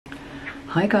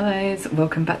Hi guys,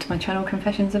 welcome back to my channel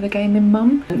Confessions of a Gaming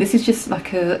Mum. This is just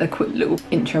like a quick little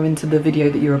intro into the video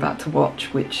that you're about to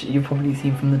watch, which you've probably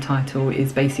seen from the title.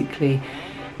 Is basically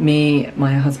me,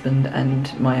 my husband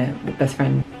and my best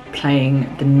friend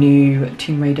playing the new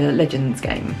Tomb Raider Legends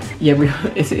game. Yeah,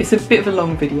 it's a bit of a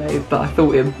long video, but I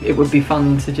thought it would be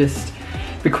fun to just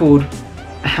record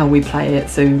how we play it,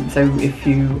 so if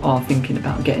you are thinking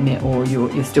about getting it or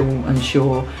you're still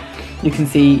unsure, you can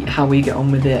see how we get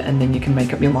on with it, and then you can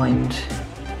make up your mind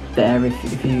there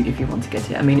if you want to get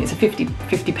it. I mean, it's a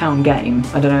 £50 game.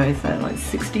 I don't know, is that like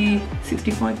 $60,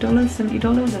 $65, $70?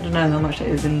 I don't know how much it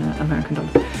is in American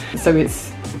dollars. So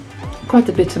it's quite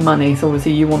a bit of money. So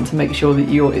obviously you want to make sure that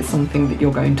it's something that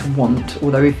you're going to want.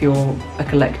 Although if you're a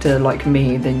collector like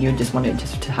me, then you just want it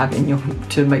just to have in your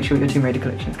to make sure your Tomb Raider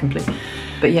collection is complete.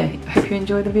 But yeah, hope you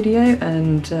enjoy the video,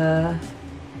 and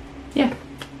yeah.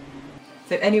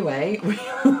 So anyway,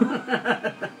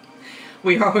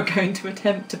 we are going to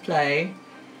attempt to play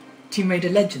Tomb Raider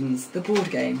Legends, the board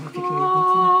game, if you can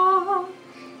even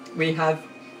see. We have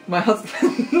my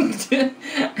husband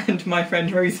and my friend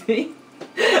Rosie.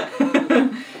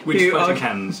 Which are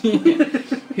hands.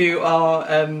 Who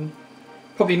are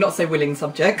probably not so willing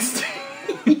subjects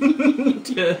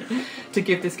to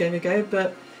give this game a go,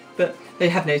 but they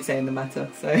have no say in the matter,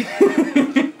 so...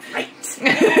 Right!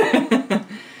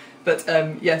 But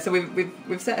yeah, so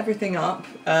we've set everything up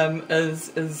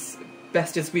as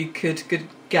best as we could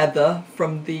gather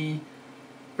from the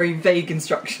very vague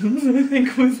instructions. I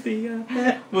think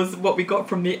was what we got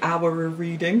from the hour of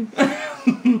reading.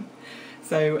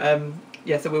 So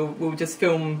yeah, so we'll just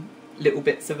film little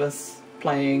bits of us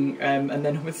playing, and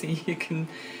then obviously you can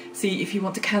see if you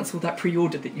want to cancel that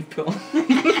pre-order that you've put on.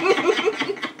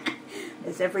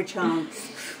 There's every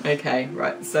chance. Okay,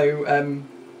 right. So.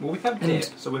 Well, we have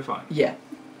it, so we're fine. Yeah.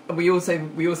 We also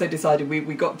decided we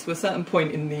got to a certain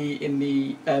point in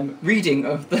the reading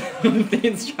of the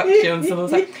instructions, and I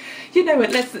was like, you know what?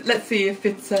 Let's see if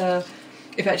it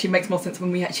actually makes more sense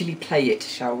when we actually play it,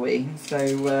 shall we?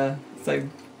 So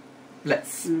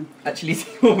let's actually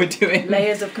see what we're doing.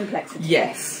 Layers of complexity.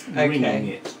 Yes. Okay. Winging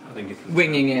it, I think it's...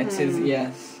 Winging it is,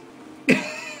 yes.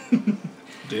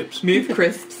 Dips. Smooth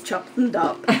crisps. Chopped and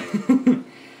up.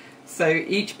 So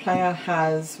each player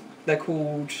has, they're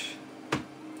called,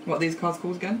 what are these cards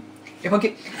called again? If I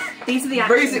get, these are the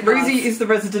action Rosie is the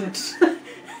resident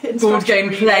board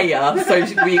game player, so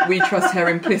we trust her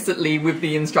implicitly with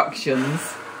the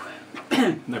instructions.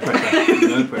 No pressure.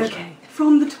 No pressure. Okay,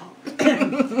 from the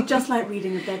top. Just like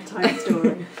reading a bedtime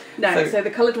story. No, so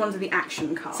the coloured ones are the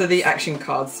action cards. So the action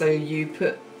cards, so you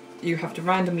have to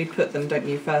randomly put them, don't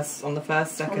you, first on the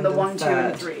first, second, on the and 1, 2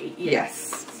 and 3.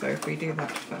 Yes. So if we do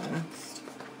that first,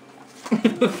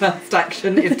 the first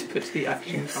action is to put the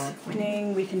action card.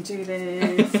 We can do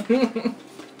this.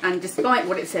 And despite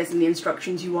what it says in the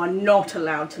instructions, you are not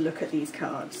allowed to look at these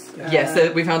cards. Yeah,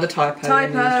 so we found a typo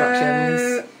in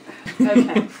the instructions.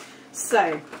 Okay,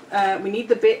 so we need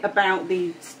the bit about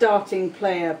the starting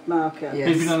player marker. Yes.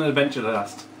 We've been on an adventure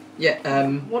last. Yeah.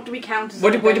 What do we count as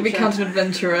what did we count an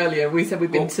adventure earlier? We said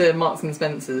we've been to Marks and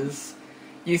Spencer's.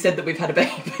 You said that we've had a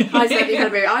baby. I said we had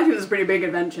a baby. I think it was a pretty big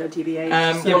adventure,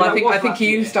 TBH. So well, I think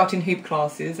you starting hoop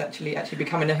classes, actually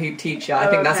becoming a hoop teacher. I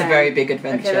think that's a very big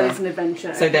adventure. Okay, that is an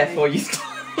adventure. So therefore you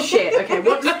Shit, okay,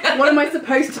 what am I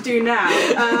supposed to do now?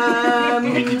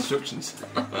 Read the instructions.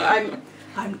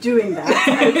 I'm doing that.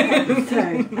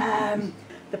 Okay, so,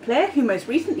 the player who most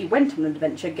recently went on an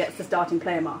adventure gets the starting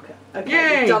player marker. Okay,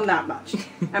 Yay! we've done that much.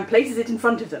 And places it in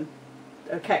front of them.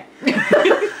 Okay.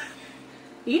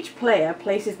 Each player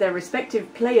places their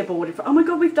respective player board in front. Oh my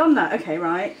god, we've done that. Okay,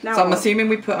 right. Now so I'm assuming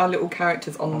we put our little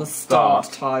characters on the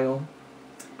start tile.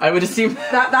 I would assume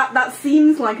that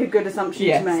seems like a good assumption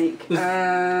to make.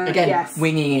 Again, yes.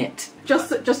 Winging it.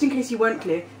 Just in case you weren't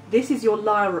clear, this is your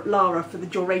Lara for the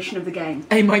duration of the game.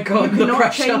 Oh my god, you the cannot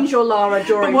pressure. change your Lara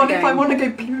during but the game. what if I want to go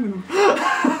blue?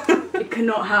 It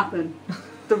cannot happen.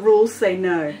 The rules say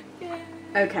no.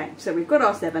 Okay, so we've got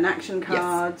our 7 action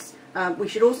cards. Yes. We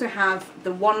should also have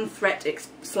the 1 threat /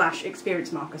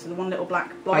 experience marker, so the one little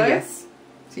black blob. Oh yes.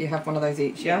 So you have one of those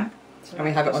each, yeah? So and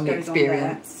we have it on the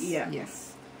experience. Yeah.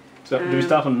 Yes. So do we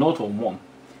start on 0 or 1?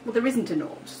 Well, there isn't a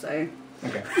 0, so...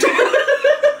 Okay.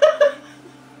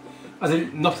 As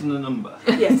in, not in the number.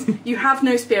 Yes, you have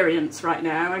no experience right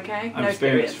now, okay? I'm no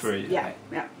experience free. Yeah, okay.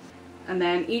 yeah. And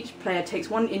then each player takes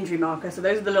 1 injury marker, so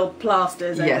those are the little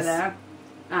plasters over there.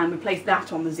 And we place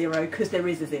that on the 0 because there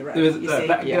is a 0.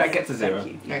 That gets a 0.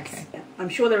 Yes. Okay. Yeah. I'm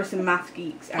sure there are some math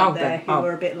geeks out there who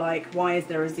are a bit like, why is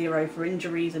there a 0 for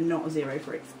injuries and not a 0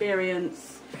 for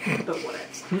experience? But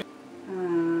whatever.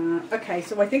 Okay,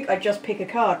 so I think I just pick a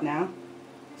card now.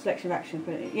 selection of action.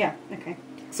 But yeah, okay.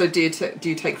 So do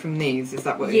you take from these? Is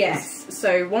that what? Yes.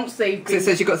 So once they've been... So it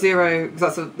says you've got 0.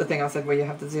 Because that's the thing I said. Where you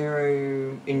have the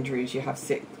 0 injuries, you have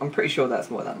 6. I'm pretty sure that's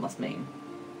what that must mean.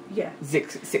 Yeah.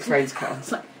 6 raids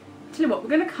cards. Like, tell you what, we're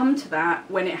going to come to that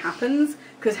when it happens,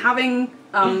 because having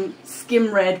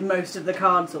skim read most of the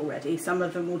cards already, some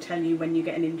of them will tell you when you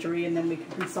get an injury, and then we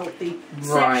can consult the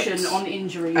section on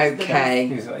injuries. Okay.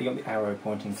 You got the arrow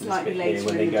pointing to Slightly this bit here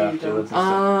when later they go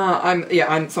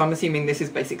afterwards. So I'm assuming this is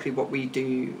basically what we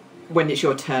do. When it's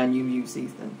your turn, you use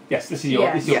these then. Yes, this is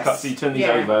your cut. So you turn these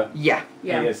over. Yeah.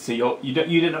 So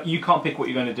you can't pick what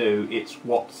you're going to do. It's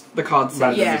what the card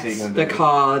says. The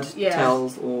card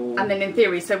tells all. And then in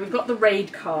theory, so we've got the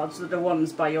raid cards, that are the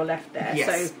ones by your left there.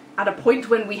 Yes. So at a point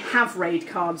when we have raid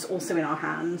cards also in our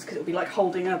hands, because it'll be like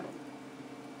holding a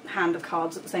hand of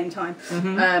cards at the same time.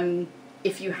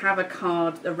 If you have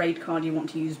a raid card you want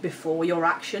to use before your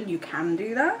action, you can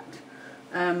do that.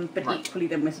 But equally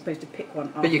then we're supposed to pick one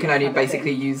up. But you can only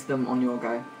basically use them on your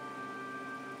go,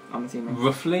 I'm assuming.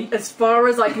 Roughly? As far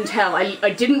as I can tell, I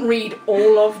didn't read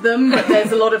all of them, but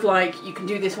there's a lot of like, you can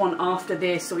do this one after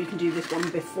this, or you can do this one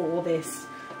before this.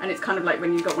 And it's kind of like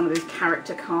when you've got one of those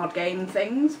character card game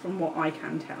things, from what I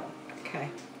can tell. Okay.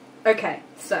 Okay,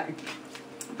 so,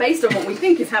 based on what we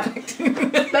think is happening,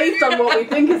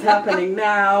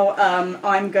 now,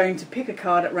 I'm going to pick a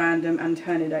card at random and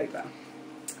turn it over.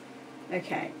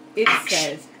 Okay, it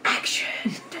says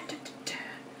action.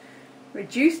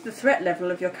 Reduce the threat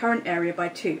level of your current area by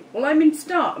 2. Well, I'm in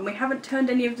start and we haven't turned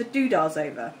any of the doodahs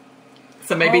over.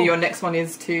 So maybe your next one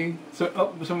is to... So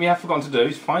something we have forgotten to do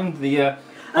is find the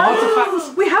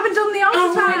artifacts. We haven't done the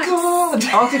artifacts! Oh my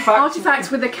god!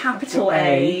 Artifacts with a capital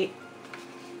A.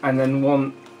 And then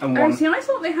one... Oh, see, I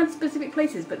thought they had specific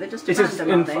places, but they're just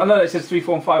random, aren't they? I know it says 3,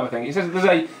 4 and 5, I think. It says there's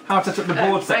a how to set up the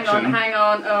board section. Hang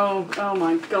on. Oh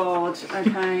my god.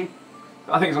 Okay.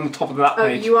 I think it's on the top of that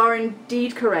page. Oh, you are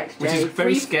indeed correct, Jay. Which is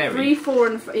very scary. 3, 4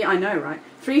 and 5. Yeah, I know, right?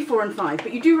 3, 4 and 5.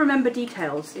 But you do remember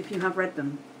details if you have read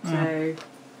them. So...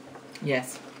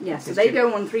 Yes. Yeah, so they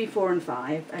go on 3, 4 and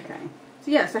 5. Okay.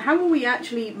 So yeah, so how are we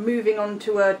actually moving on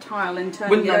to a tile and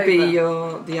turning it over? Wouldn't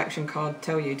that be the action card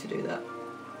tell you to do that?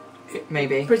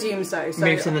 Maybe. Presume so.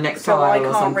 Move to the next tile or something. So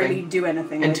I can't something. really do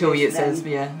anything until with it this says,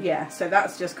 then. Yeah, so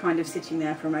that's just kind of sitting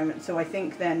there for a moment. So I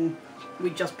think then we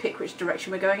just pick which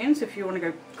direction we're going in. So if you want to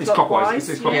go clockwise. It's clockwise.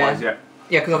 It's clockwise, yeah.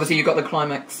 Yeah, because obviously you've got the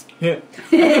climax. Yeah.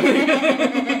 You're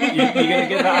going to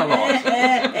get that a lot.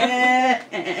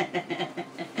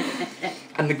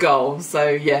 And the goal, so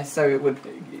yeah, so it would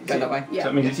go that way. Yeah. So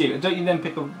that means it's you. Don't you then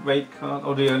pick a raid card,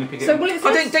 or do you only pick it? So, well, it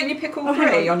says, don't you pick all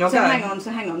 3 on your go? Hang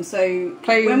on. So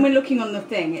when we're looking on the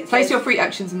thing, it place says, your free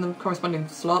actions in the corresponding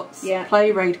slots. Yeah.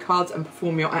 Play raid cards and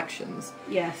perform your actions.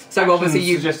 Yes. So actions obviously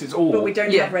you suggest it's all. But we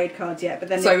don't have raid cards yet. But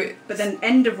then but then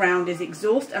end of round is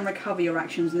exhaust and recover your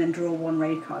actions and then draw 1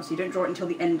 raid card. So you don't draw it until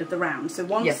the end of the round. So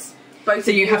once both. So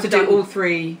you have to do all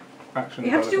 3. Actions.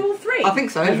 You have to do all 3. I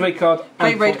think so. Raid card.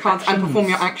 Play raid cards and perform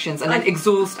your actions, and then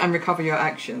exhaust and recover your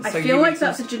actions. I feel like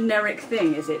that's a generic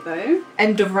thing, is it though?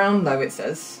 End of round though, it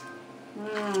says.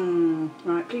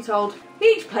 Right, please hold.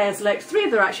 Each player selects 3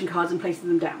 of their action cards and places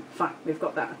them down. Fine, we've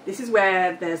got that. This is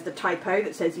where there's the typo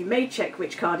that says you may check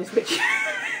which card is which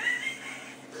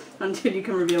until you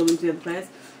can reveal them to the other players.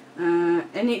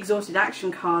 Any exhausted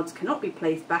action cards cannot be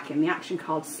placed back in the action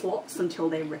card slots until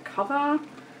they recover.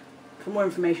 For more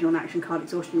information on action card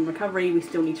exhaustion and recovery, we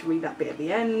still need to read that bit at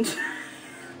the end.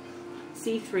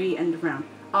 C3, end of round.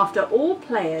 After all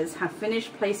players have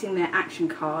finished placing their action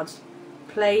cards,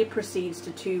 play proceeds to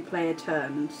 2-player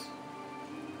turns.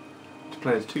 To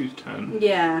players 2's turn?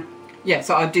 Yeah. Yeah,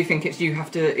 so I do think it's you have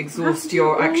to exhaust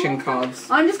your action cards.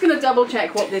 I'm just going to double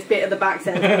check what this bit at the back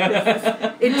says.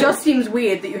 It just seems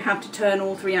weird that you have to turn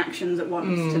all 3 actions at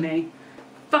once to me.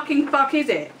 Fucking fuck is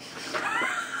it?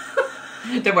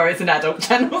 Don't worry, it's an adult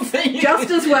channel. So just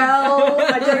as well.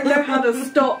 I don't know how to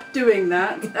stop doing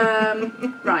that.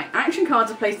 Right, action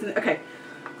cards are placed in... Okay,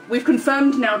 we've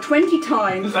confirmed now 20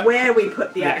 times where we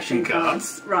put the action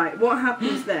cards. Right, what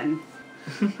happens then?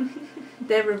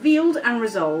 They're revealed and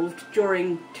resolved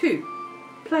during 2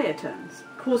 player turns,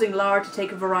 causing Lara to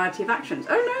take a variety of actions.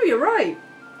 Oh no, you're right.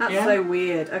 That's so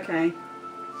weird. Okay.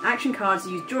 Action cards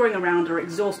used during a round are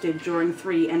exhausted during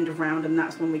 3 end of round, and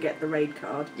that's when we get the raid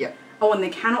card. Yep. Oh, and they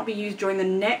cannot be used during the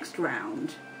next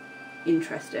round.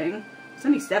 Interesting. There's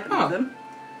only 7 of them.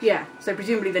 Yeah, so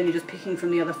presumably then you're just picking from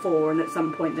the other 4, and at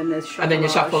some point then there's shuffle. And then you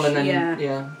shuffle, and then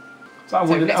yeah. So I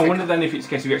wonder then if it's a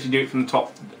case of you actually do it from the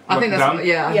top. I think that's down. what,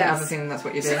 I think that's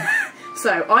what you do.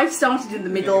 So I've started in the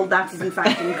middle. That is in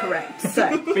fact incorrect. So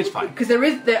It's fine. because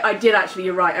I did actually.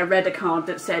 You're right. I read a card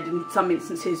that said in some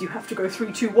instances you have to go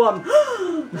 3, 2, 1.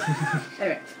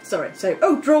 Anyway, sorry. So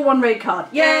draw 1 raid card.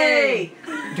 Yay!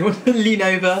 Do you want to lean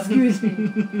over? Excuse me.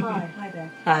 Hi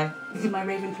there. Hi. This is my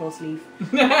Ravenclaw sleeve.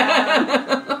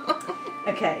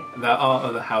 Okay. There are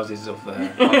other houses of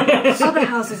Other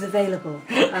houses available.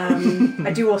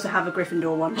 I do also have a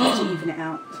Gryffindor one, just to even it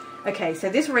out. Okay, so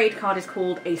this raid card is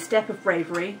called A Step of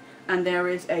Bravery, and there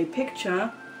is a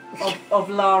picture of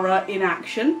Lara in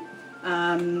action.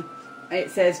 It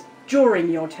says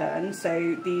during your turn,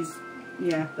 so these,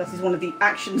 yeah, that is one of the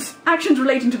actions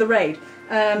relating to the raid.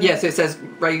 Yeah, so it says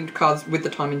raid cards with the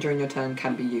timing during your turn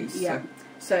can be used. Yeah.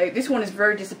 So this one is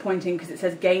very disappointing because it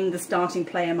says gain the starting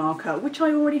player marker, which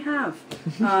I already have.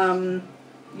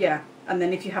 Yeah, and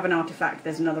then if you have an artifact,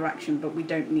 there's another action, but we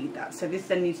don't need that. So this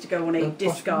then needs to go on a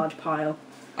discard pile.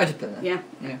 I just put that. Yeah?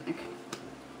 Yeah. Okay.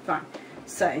 Fine.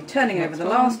 So, turning Next over the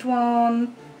one. last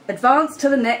one. Advance to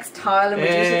the next tile and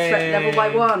reduce its threat level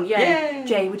by 1. Yay. Yay.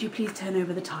 Jay, would you please turn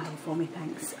over the tile for me,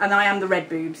 thanks? And I am the Red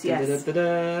Boobs, yes.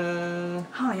 Da-da-da-da.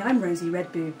 Hi, I'm Rosie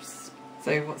Red Boobs.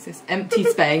 So what's this? Empty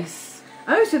space.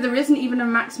 Oh, so there isn't even a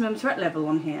maximum threat level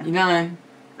on here. You know.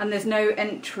 And there's no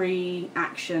entry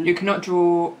action. You cannot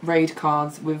draw raid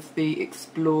cards with the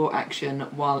explore action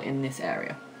while in this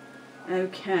area.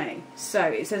 Okay, so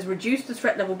it says reduce the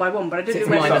threat level by 1, but I don't So know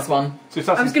it's where to -1. So it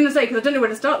starts I was going to say, because I don't know where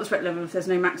to start the threat level if there's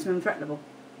no maximum threat level.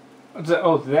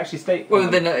 Oh, did they actually state? Well,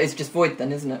 then it's just void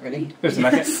then, isn't it, really? Doesn't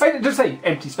matter. It does say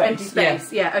empty space. Empty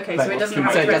space, yeah, okay, so it doesn't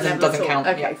have So a it threat doesn't level at all. count,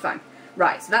 Okay, yeah. fine.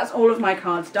 Right, so that's all of my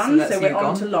cards done, that's so we're you on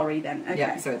gone. to Laurie then. Okay.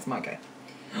 Yeah, so it's my go.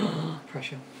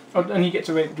 Pressure. Oh, and you get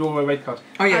to draw a red card.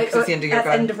 Oh yeah, because it's the end of your That's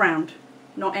go. end of round.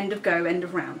 Not end of go, end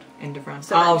of round. End of round.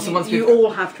 So oh, that so once you we've...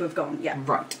 all have to have gone, yeah.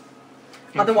 Right.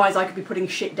 Otherwise I could be putting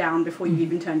shit down before you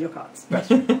even turned your cards.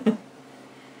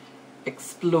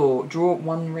 Explore. Draw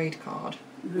 1 raid card.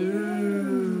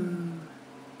 Ooh.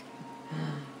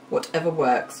 Whatever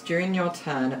works. During your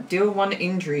turn, deal 1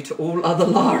 injury to all other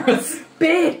Laras.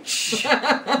 Bitch!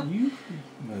 You.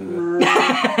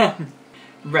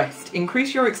 Rest.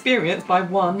 Increase your experience by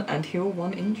 1 and heal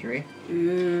 1 injury.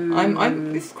 Ooh.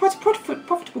 This is quite a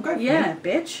profitable go for Yeah, me.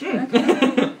 bitch. Hmm.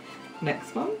 Okay.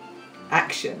 Next one.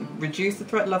 Action. Reduce the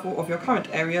threat level of your current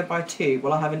area by 2.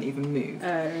 Well, I haven't even moved.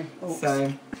 Oops.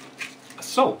 So...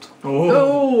 Assault.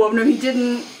 Oh, no, he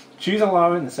didn't. Choose a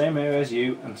Lara in the same area as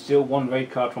you and steal 1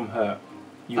 raid card from her.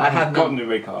 You I haven't have gotten a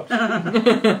raid card.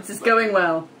 This is going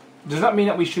well. Does that mean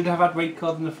that we should have had raid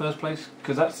cards in the first place?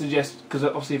 Because that suggests... Because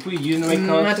obviously if we're using the raid I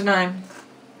cards... don't know.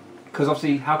 Because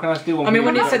obviously, how can I steal 1? I mean,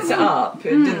 when it raid sets card? it up, it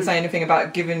didn't say anything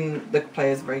about giving the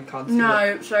players raid cards. did it?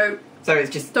 No, so So it's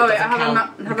just... sorry, it I doesn't have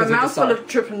count a because of the mouthful start. of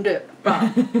trip and dip. But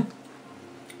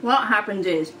what happens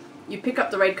is you pick up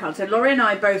the raid cards. So Laurie and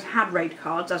I both had raid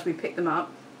cards as we picked them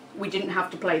up. We didn't have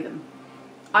to play them.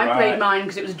 I Right. played mine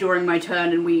because it was during my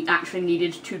turn and we actually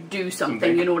needed to do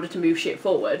something in order to move shit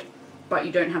forward. But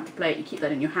you don't have to play it, you keep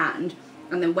that in your hand.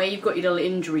 And then where you've got your little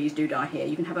injuries doodah here,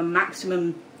 you can have a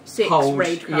maximum 6 Hold,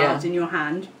 raid cards yeah. in your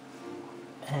hand.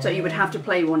 So you would have to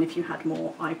play one if you had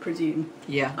more, I presume.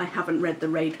 Yeah. I haven't read the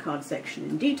raid card section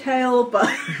in detail, but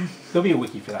There'll be a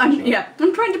wiki for that. I'm, sure. yeah,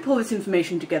 I'm trying to pull this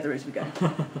information together as we go.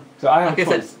 So I I have a guess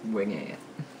choice. it's wing it.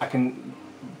 I can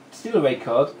steal a raid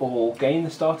card or gain the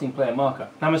starting player marker.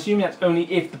 Now I'm assuming that's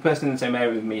only if the person in the same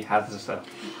area with me has the stuff.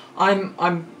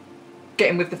 I'm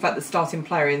getting with the fact that starting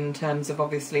player in terms of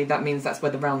obviously that means that's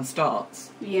where the round starts.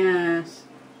 Yes.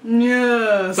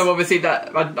 Yes. So obviously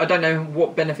that I don't know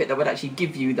what benefit that would actually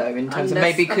give you though in terms of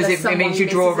Unless- maybe because unless it means you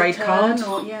someone draw a misses raid turn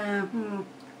card. Or, yeah.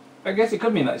 I guess it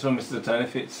could mean that someone misses a turn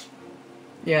if it's...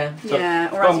 Yeah. So, Yeah,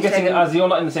 or well, as I'm you guessing say, as you're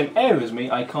not in the same area as me,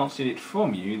 I can't steal it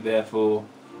from you, therefore...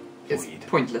 It's void.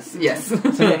 pointless. Yes. So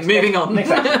next- Moving on. Next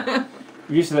action.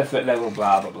 Reduce the threat level,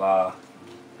 blah blah blah.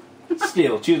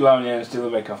 Steal. Choose Lorien and steal the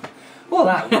raid card. Well,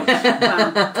 that was...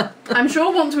 Well, I'm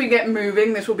sure once we get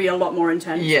moving, this will be a lot more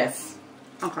intense. Yes.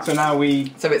 Okay. So now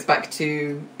we... So it's back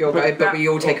to your go, but we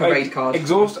all take a Well, raid card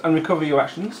Exhaust and recover your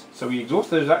actions. So we exhaust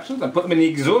those actions and put them in the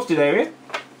exhausted area.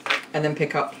 and then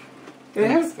pick up. We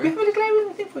have a little area in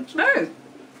the thing for exhaust. Oh,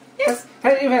 Yes.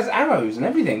 It has arrows and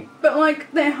everything. but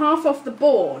like they're half off the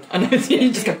board. I know.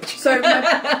 You just go. So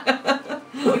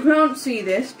you can't see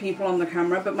this, people on the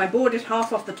camera, but my board is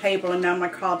half off the table and now my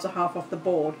cards are half off the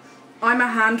board. I'm a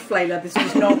hand flailer. This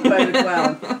does not bode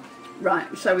well.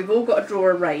 Right. So we've all got to draw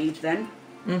a raid then.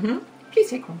 Please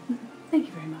take one. Thank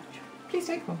you very much. Please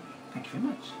take one. Thank you very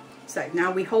much. So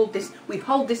now we hold this. We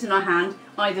hold this in our hand,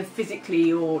 either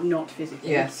physically or not physically.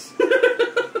 Yes.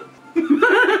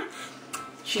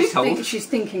 She's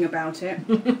thinking about it.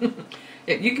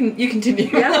 Yeah, you continue.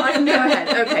 Yeah, I can go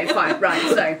ahead. Okay, fine. Right,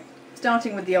 so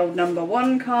starting with the old number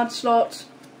 1 card slot.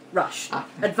 Rush.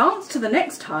 Advance to the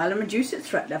next tile and reduce its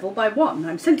threat level by 1.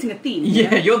 I'm sensing a theme here.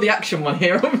 Yeah, you're the action one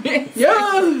here, aren't you?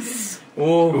 Yes!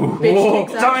 Oh, Bitch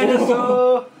takes action.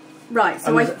 Dinosaur! Right,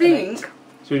 so I think...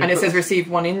 And it says receive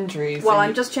 1 injury. So Well,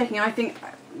 I'm just checking. I think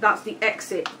that's the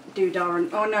exit doodah.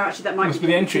 And, oh no, actually that might Must be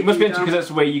the entry. It must be entry because that's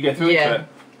the way you go through it. Yeah.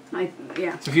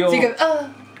 So if you're... So you go,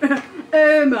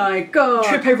 Oh my god!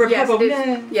 Trip over a yes, pebble.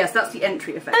 Yes, that's the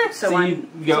entry effect. So I'm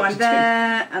up to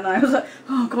there, and I was like,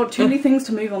 oh god, too many things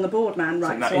to move on the board, man.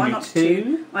 Right, so I'm up to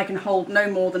 2. I can hold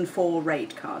no more than 4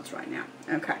 raid cards right now.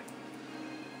 Okay.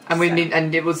 And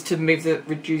and it was to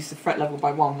reduce the threat level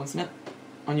by 1, wasn't it?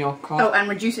 On your card. Oh, and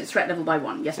reduce its threat level by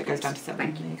 1. Yes, so it goes down to 7.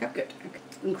 Thank you. There you go. Good. Okay.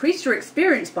 Increase your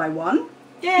experience by 1.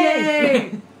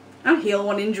 Yay! And heal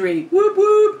 1 injury. Whoop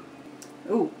whoop.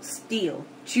 Ooh, steal.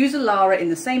 Choose a Lara in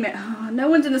the same area. Oh, no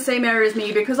one's in the same area as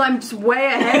me because I'm just way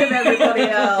ahead of everybody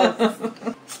else.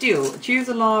 Steal. Choose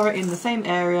a Lara in the same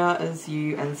area as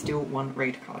you and steal 1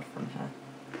 raid card from her.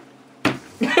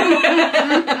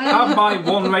 Have my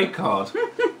 1 raid card.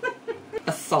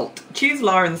 Assault. Choose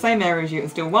Lara in the same area as you and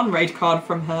steal 1 raid card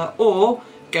from her or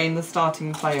gain the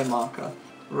starting player marker.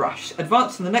 Rush.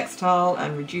 Advance to the next tile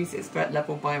and reduce its threat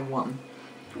level by 1.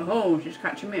 Oh, she's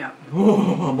catching me up.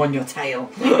 Oh, I'm on your tail.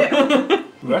 Yeah.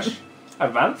 Rush.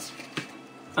 Advance.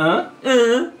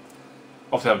 Obviously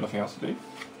I have nothing else to do.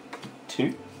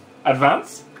 2.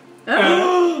 Advance.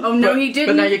 Oh no, he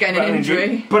didn't. But now you're getting an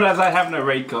injury. But as I have no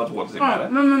raid cards, what does it matter?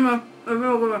 No.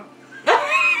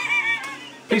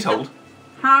 Please hold.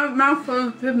 Have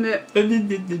mouthful, isn't it?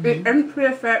 The entry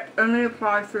effect only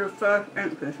applies to the first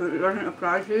entry, so it doesn't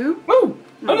apply to you. Oh,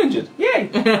 uninjured. Yay.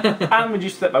 And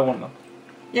reduce that by 1 now.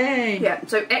 Yay! Yeah,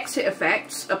 so exit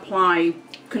effects apply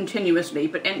continuously,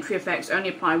 but entry effects only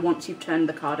apply once you've turned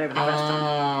the card over the first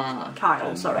time.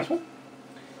 Tile, sorry.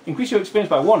 Increase your experience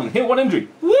by 1 and hit 1 injury.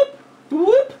 Whoop!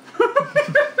 Whoop!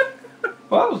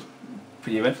 Well, that was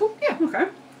pretty eventful. Yeah, okay.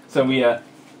 So we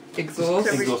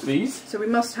Exhaust. these. So we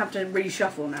must have to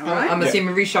reshuffle now, right? I'm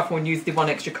assuming reshuffle and use the 1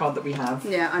 extra card that we have.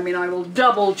 Yeah, I mean, I will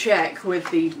double check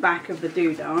with the back of the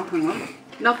doodah. Hang on.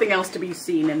 Nothing else to be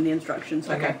seen in the instructions.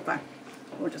 Okay, fine.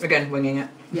 We'll just Again, winging it.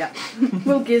 Yeah.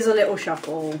 We'll give a little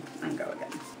shuffle and go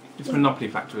again. It's Monopoly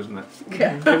factor, isn't it?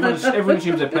 Yeah. Everyone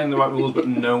assumes they're playing the right rules, but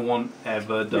no one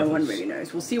ever does. No one really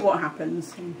knows. We'll see what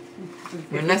happens.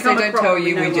 Unless they don't tell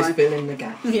you, we just fill in the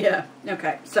gap. Yeah.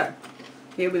 Okay, so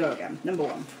here we go again. Number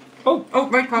 1. Oh,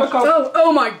 raid card.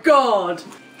 Oh my god!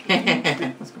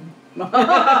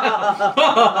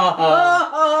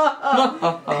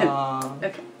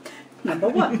 Okay. Number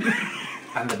 1.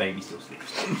 And the baby still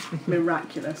sleeps.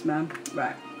 Miraculous, man.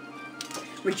 Right.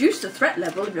 Reduce the threat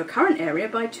level of your current area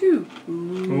by 2.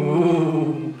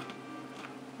 Ooh.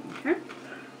 Okay.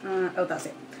 Oh, that's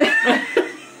it.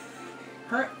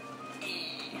 I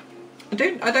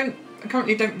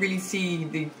currently don't really see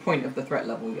the point of the threat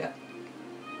level yet.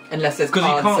 Unless there's Because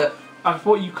you cards can't. I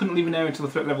thought you couldn't leave an area until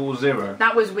the threat level was 0.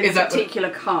 That was with a particular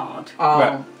card. Oh.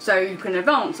 Right. So you can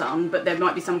advance on, but there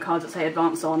might be some cards that say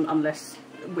advance on unless...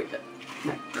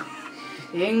 No.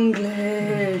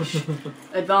 English!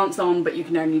 Advance on, but you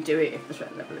can only do it if the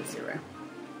threat level is 0.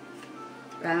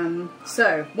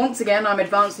 So, once again, I'm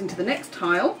advancing to the next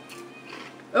tile.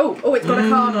 Oh, it's got a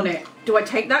card on it. Do I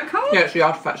take that card? Yeah, it's the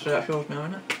artifact, so that's yours now,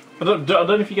 isn't it? I don't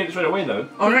know if you get it straight away though.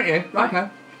 Oh, don't you? Right. Okay.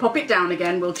 Pop it down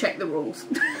again, we'll check the rules.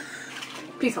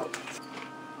 Please hold.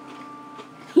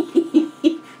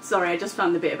 Sorry, I just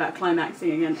found the bit about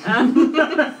climaxing again.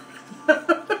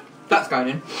 That's going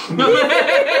in.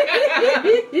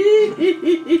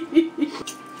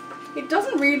 It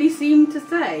doesn't really seem to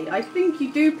say. I think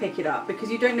you do pick it up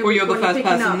because you don't know Well, which you're the one first you're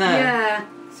picking person up. there. Yeah.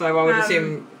 So I would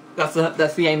assume that's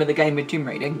the aim of the game with tomb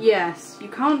raiding. Yes, you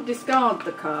can't discard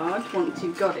the card once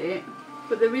you've got it,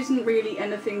 but there isn't really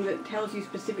anything that tells you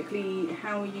specifically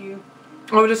how you...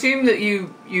 I would assume that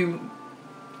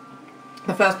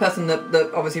the first person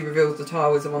that obviously reveals the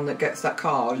tile is the one that gets that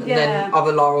card, and then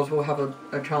other Laurels will have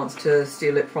a chance to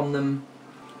steal it from them.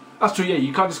 That's true, yeah,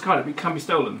 you can't discard it, but it can be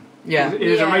stolen. Yeah. It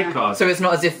is a raid card. So it's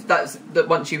not as if that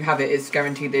once you have it, it's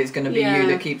guaranteed that it's going to be you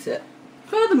that keeps it.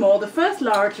 Furthermore, the first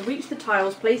Lara to reach the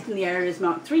tiles placed in the areas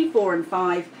marked 3, 4 and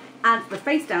 5 adds the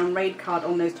face down raid card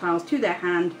on those tiles to their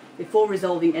hand before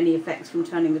resolving any effects from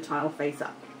turning the tile face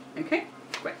up. Okay?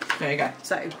 Great. There you go.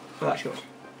 So that's yours.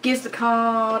 Gives the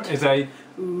card... Is a...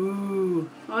 Ooh.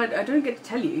 I don't get to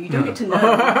tell you. You don't get to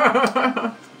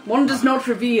know. One does not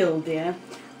reveal, dear.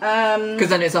 Because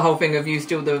then it's a whole thing of you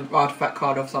steal the artifact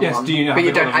card off someone, Yes, do you know but how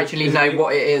you the don't card actually is? know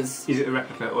what it is. Is it a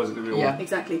replica or is it the real Yeah. one?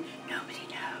 Exactly. Nobody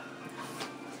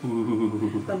knows.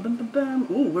 Ooh. Bum, bum, bum, bum.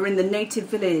 Ooh, we're in the native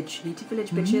village. Native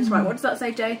village, bitches. Right, what does that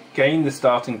say, Jay? Gain the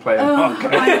starting player Oh, marker.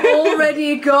 I've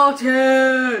already got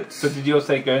it! So did yours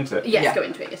say go into it? Yes, Yeah. go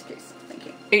into it, yes, please. Thank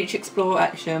you. Each explore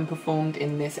action performed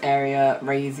in this area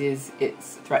raises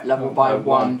its threat level Oh, by by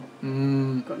one.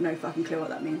 Got no fucking clue what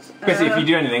that means. Basically, if you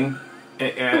do anything...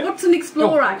 What's an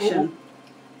explore oh, action?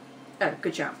 Oh,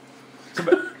 good shout.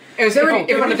 It was There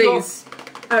if one of explore. these.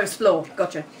 Oh, explore.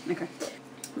 Gotcha. Okay.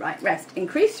 Right, rest.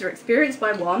 Increase your experience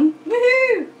by 1.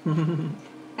 Woohoo!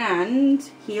 And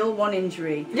heal 1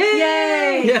 injury.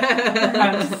 Yay!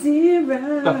 And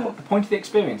 0. the point of the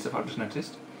experience, if I've just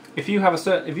noticed, if you have a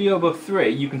certain, if you're above 3,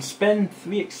 you can spend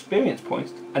 3 experience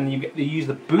points, and you get to use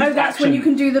the boost Oh, that's action when you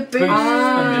can do the boost.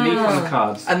 underneath on the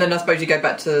cards. And then I suppose you go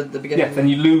back to the beginning. Yes, then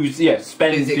you lose.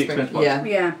 spend Lose the the experience experience, points. yeah.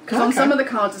 Yeah, because on Okay. some of the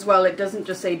cards as well, it doesn't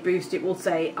just say boost, it will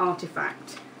say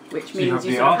artifact, which So you means have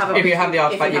you the sort of have a artifact. If you have the boost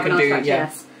artifact, if you have can an do, artifact, yeah.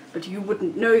 yes. But you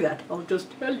wouldn't know that. I'll just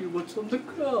tell you what's on the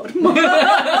card.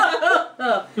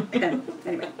 Okay,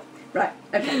 anyway. Right,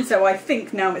 okay, so I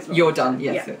think now it's... You're done,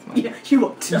 yes. Yeah, So it's mine. yeah, you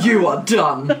are done. You are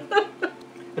done.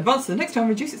 Advance to the next time,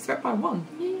 reduce its threat by 1.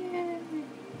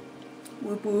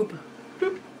 Whoop whoop.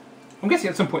 I'm guessing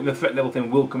at some point the threat level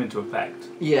thing will come into effect.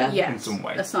 Yeah. Yes, In some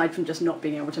way. aside from just not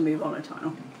being able to move on a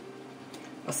tile.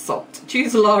 Assault.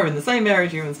 Choose a Lara in the same area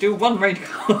as you and steal 1 raid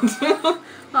card.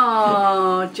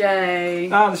 Oh, Jay.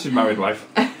 This is married life.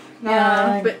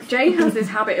 Yeah, but Jay has this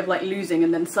habit of like losing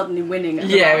and then suddenly winning at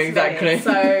the Yeah, last exactly. minute,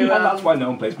 so Well, that's why no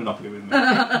one plays Monopoly with me.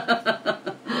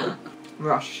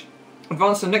 Rush.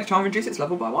 Advance to the next time, reduce its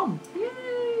level by 1.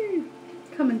 Yay!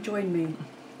 Come and join me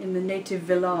in the native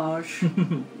village.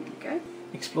 Okay.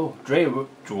 Explore. Draw.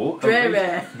 Draw.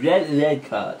 Red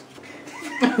card.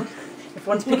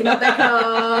 Everyone's picking up their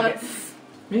cards.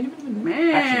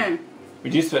 Man. Action.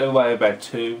 Reduce threat level by about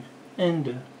 2.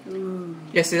 And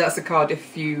Yeah, so that's the card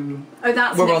if you Oh,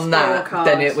 that's were an on explore that, card.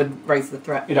 then it would raise the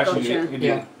threat. it actually Gotcha.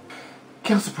 Yeah.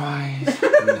 Kill surprise.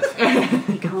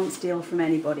 You can't steal from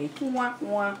anybody. Wah,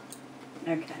 wah.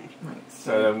 Okay. Right,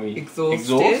 So then we exhausted.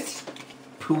 exhaust.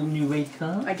 Pull new raid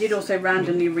card. I did also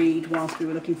randomly read whilst we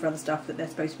were looking for other stuff that they're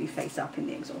supposed to be face up in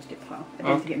the exhausted pile. I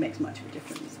don't Oh. think it makes much of a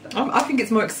difference. But... I think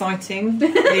it's more exciting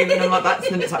leaving them like that,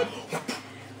 so then it's like.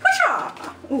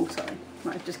 Oh, sorry.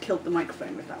 Might have just killed the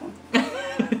microphone with that one.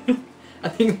 I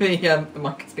think the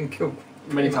mic has been killed.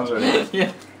 Many times already.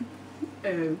 Yeah.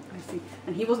 Oh, I see.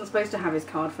 And he wasn't supposed to have his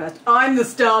card first. I'm the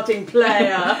starting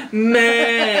player.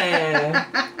 Meh.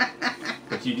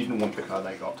 But you didn't want the card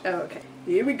I got. Oh, okay.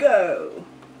 Here we go.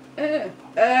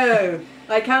 Oh,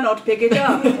 I cannot pick it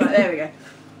up. Right, there we go.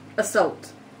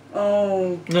 Assault.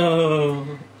 Oh.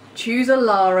 No. Choose a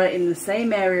Lara in the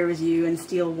same area as you and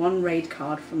steal 1 raid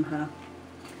card from her.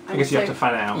 I guess you have to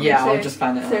fan it out. Yeah, I'll just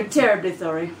fan it So out. terribly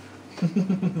sorry.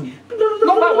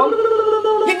 Not that one.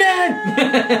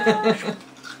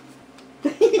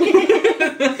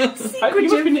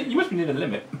 You must be near the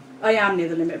limit. I am near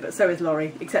the limit, but so is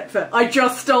Laurie. Except for I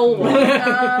just stole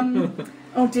one.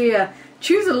 Oh dear.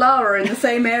 Choose a Lara in the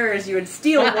same area as you and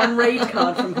steal 1 raid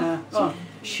card from her. Oh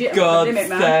shit! I'm at God's the limit,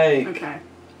 man. sake. Okay.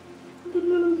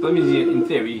 That means you, in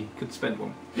theory, you could spend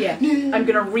one. Yeah. I'm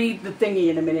gonna read the thingy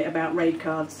in a minute about raid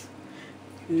cards.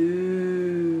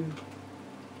 Ooh.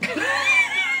 Because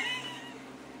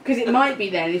it might be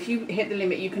then, if you hit the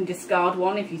limit, you can discard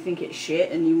one if you think it's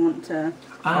shit and you want to...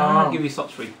 Oh. Give you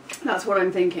slots free. That's what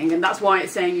I'm thinking, and that's why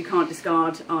it's saying you can't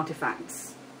discard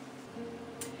artifacts.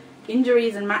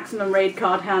 Injuries and maximum raid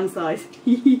card hand size.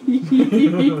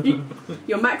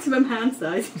 Your maximum hand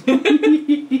size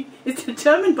is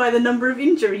determined by the number of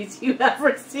injuries you have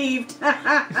received.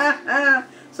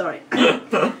 Sorry.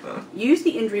 Use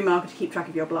the injury marker to keep track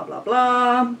of your blah blah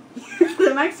blah.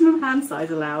 The maximum hand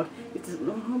size allowed.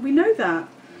 We know that.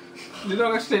 You're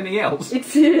not actually anything else. It's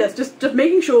serious. Just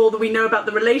making sure that we know about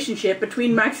the relationship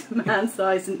between maximum hand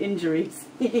size and injuries.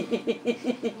 Don't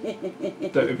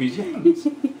abuse your hands.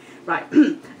 Right.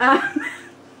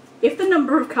 If the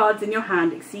number of cards in your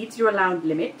hand exceeds your allowed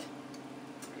limit,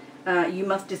 you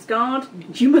must discard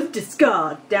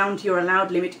down to your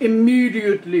allowed limit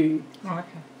immediately. Oh,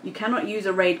 okay. You cannot use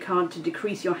a raid card to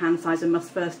decrease your hand size and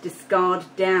must first discard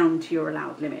down to your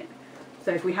allowed limit.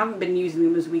 So if we haven't been using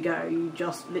them as we go, you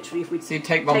just literally, if we So you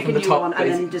take one take from a the new top, one and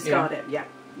then basically, discard it, yeah.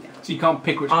 So you can't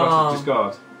pick which cards to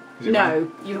discard. Is it right?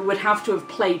 No, you would have to have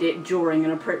played it during an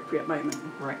appropriate moment.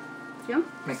 Right. Yeah?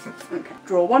 Makes sense. Okay.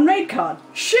 Draw 1 raid card.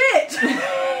 Shit!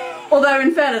 Although,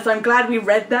 in fairness, I'm glad we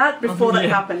read that before that Yeah.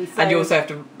 happened. So... And you also have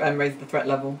to raise the threat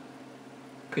level.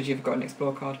 Because you've got an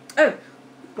explore card. Oh,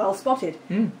 well spotted.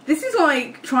 This is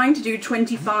like trying to do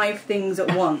 25 things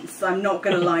at once. I'm not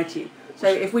going to lie to you. So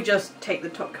if we just take the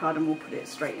top card and we'll put it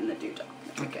straight in the doodah.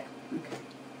 Okay.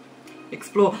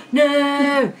 Explore.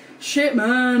 No! Shit,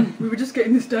 man. We were just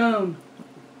getting this down.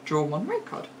 Draw 1 red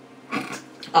card.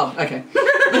 Oh, okay.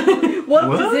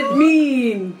 What does it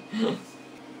mean?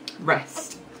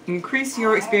 Rest. Increase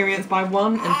your experience by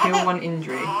 1 and heal 1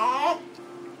 injury.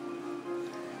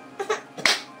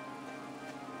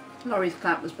 Laurie's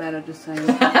clap was better, just saying.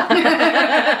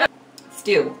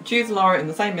 Steal. Choose Lara in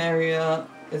the same area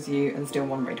as you and steal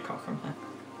 1 raid card from her.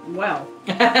 Well.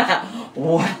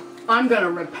 What? I'm going to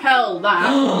repel that.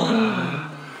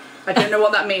 I don't know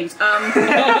what that means.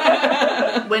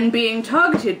 When being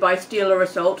targeted by steal or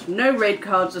assault, no raid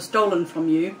cards are stolen from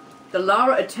you. The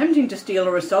Lara attempting to steal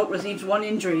or assault receives 1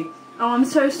 injury. Oh, I'm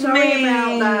so sorry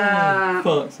about that.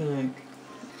 Fuck's sake.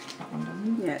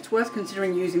 Yeah, it's worth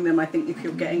considering using them, I think, if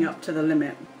you're getting up to the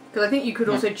limit. Because I think you could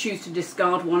also choose to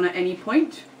discard 1 at any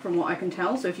point, from what I can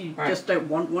tell. So if you just don't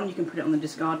want 1, you can put it on the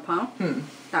discard pile.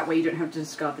 That way you don't have to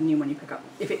discard the new one you pick up,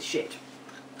 if it's shit.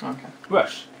 Okay.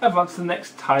 Rush. Advance to the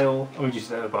next tile and reduce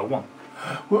it by 1.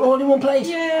 We're all in one place.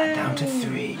 Yeah. Down to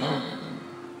 3.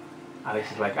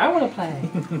 Alex is like, I want to play.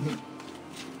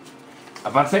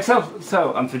 Advance next tile.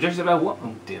 So I'm suggesting about what?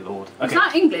 Oh dear lord. Okay. Is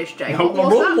that English, Jake? What's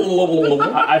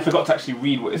that? I forgot to actually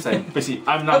read what it's saying. Basically,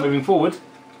 I'm now moving forward.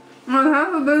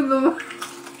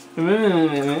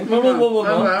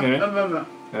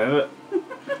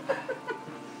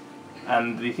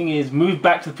 And the thing is, move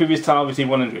back to the previous tile, receive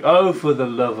 1 injury. Oh, for the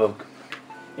love of...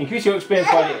 Increase your experience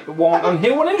by 1 and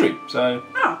heal 1 injury. So...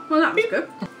 Oh, well that was good.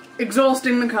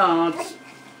 Exhausting the cards.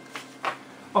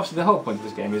 Obviously the whole point of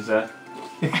this game is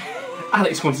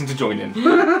Alex wanting to join in.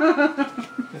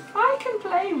 I can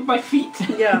play with my feet.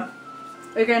 Yeah.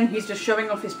 Again, he's just showing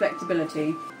off his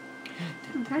flexibility.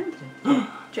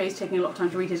 Jay's taking a lot of time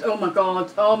to read his. Oh my god!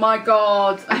 Oh my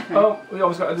god! Okay. Oh, we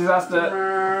always got a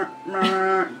disaster.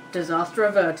 Disaster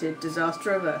averted.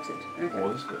 Disaster averted. Okay.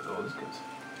 All is good. All is good.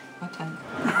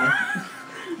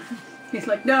 He's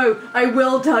like, no, I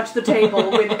will touch the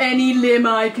table with any limb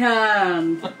I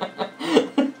can.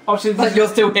 Obviously, but you're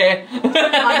still here.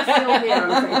 I'm still here.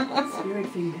 I'm afraid. Spirit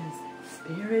fingers.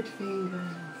 Spirit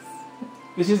fingers.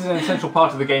 This is an essential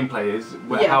part of the gameplay, is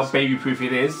how baby-proof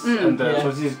it is, and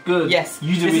so this is good. Yes,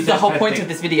 this is the whole point of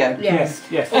this video. Yes,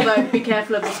 yes. Although, be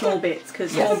careful of the small bits,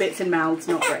 because small bits in mouths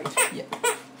not great. Yeah.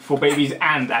 For babies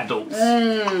and adults.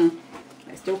 I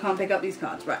still can't pick up these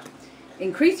cards. Right.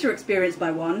 Increase your experience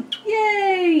by 1.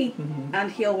 Yay!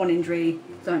 And heal 1 injury.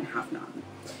 Don't have none.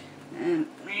 And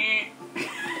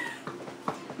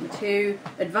 2.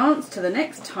 Advance to the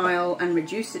next tile and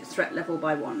reduce its threat level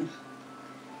by 1.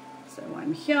 So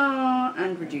I'm here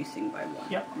and reducing by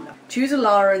 1. Yep. Choose a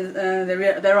Lara, and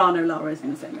there are no Laras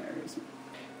in the same areas.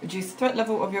 Reduce the threat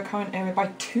level of your current area by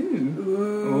 2.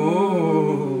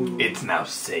 Ooh. It's now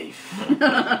safe.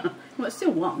 Well, it's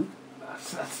still 1.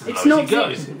 That's it's not. It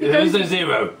goes. There's no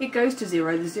 0. It goes to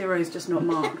 0. The 0 is just not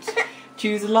marked.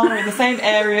 Choose a Lara in the same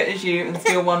area as you and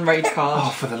steal 1 raid card. Oh,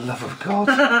 for the love of God.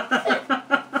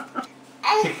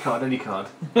 Pick a card, any card.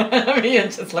 Yeah,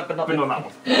 just left but not that one.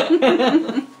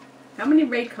 How many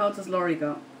raid cards has Laurie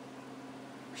got?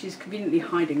 She's conveniently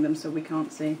hiding them so we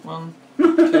can't see. 1,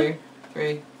 2,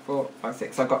 3, 4, 5,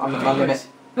 6. I've got under my limit.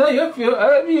 No, you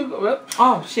got.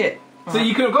 Oh shit! So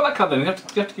you could have got that card then. You have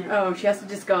to give it. Oh, she has to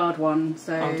discard 1.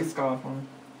 So I'll discard 1.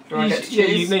 Do I get to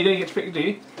choose? No, you don't get to pick, do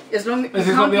you? as long as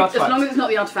it's not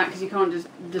the artifact, because you can't just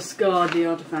discard the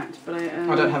artifact. But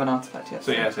I don't have an artifact yet.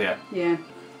 So yeah. Yeah.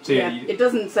 It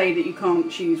doesn't say that you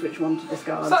can't choose which one to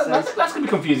discard. So that's going to be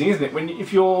confusing, isn't it?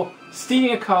 If you're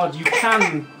stealing a card, you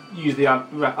can use the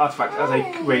artifact as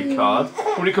a raid card.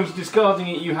 When it comes to discarding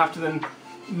it, you have to then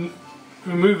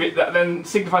remove it. That then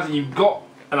signifies that you've got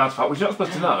an artifact, which you're not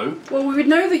supposed to know. Well, we would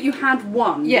know that you had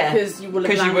 1 because you will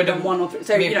have landed on 1 or 3.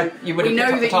 So we know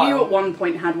that you at one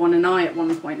point had 1 and I at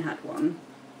one point had 1.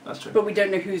 That's true. But we don't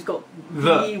know who's got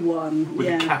the 1 with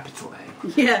a capital A.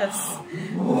 Yes.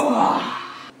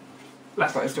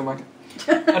 That's what I still make it.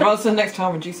 Advance to the next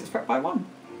time, reduce its threat by 1.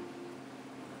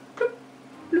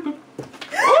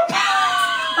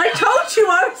 I told you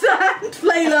I was a hand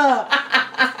flaler!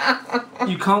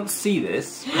 You can't see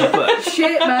this, but...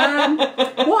 Shit, man.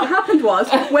 What happened was,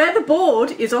 where the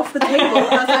board is off the table,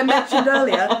 as I mentioned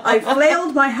earlier, I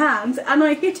flailed my hands and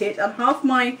I hit it, and half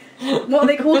my, what are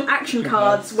they called, action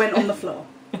cards went on the floor.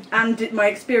 And my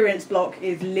experience block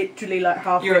is literally like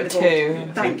halfway You're at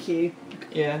 2. Thank you.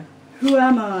 Yeah. Who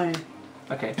am I?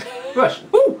 Okay. Rush.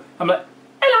 Ooh! I'm like,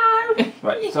 hello!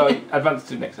 Right, so I advance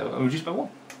to the next level and reduce by 1.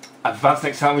 Advance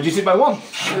next time, reduce it by 1.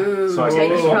 Ooh, So I take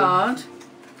get a this one. card.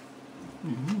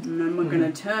 And then we're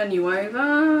going to turn you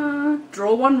over.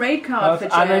 Draw 1 raid card for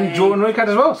Jay. And then draw 1 raid card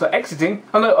as well, so exiting.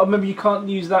 Oh no, maybe you can't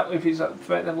use that if it's at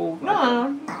threat level.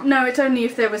 No, it's only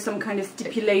if there was some kind of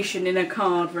stipulation in a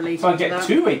card related So I to get that.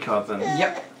 2 raid cards then.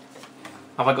 Yep.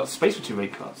 Have I got space for 2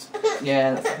 raid cards?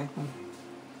 Yeah, that's okay.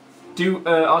 Do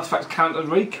artifacts count as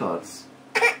raid cards?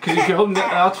 Because if you're holding an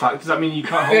artifact, does that mean you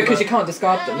can't hold Because you can't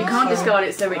discard them. You can't discard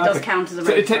it, so it does count as a So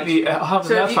raid it technically, card. half of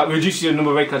So an if artifact reduces your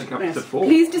number of raid cards you can have to 4.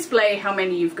 Please display how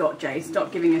many you've got, Jay.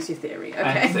 Stop giving us your theory, I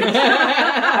have okay? 6.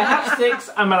 I have 6,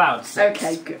 I'm allowed 6.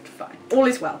 Okay, good, fine. All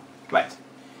is well. Right.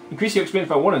 Increase your experience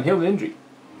by 1 and heal the injury.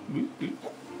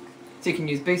 So you can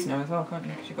use boost now as well, can't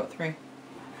you? Because you've got 3.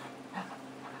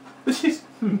 This is...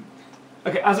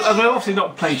 Okay, as we're obviously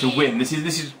not playing to win, this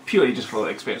is purely just for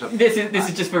experience. This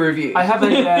is just for review. I have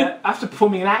a, after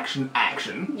performing an action,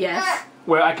 Yes.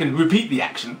 where I can repeat the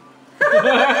action. So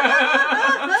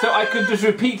I could just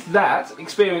repeat that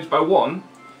experience by 1,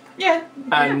 Yeah.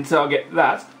 and so I'll get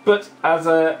that. But as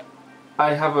I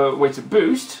have a way to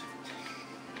boost,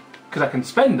 because I can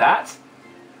spend that.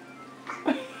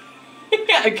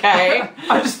 Okay.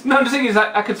 I'm just thinking is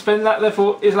like I could spend that.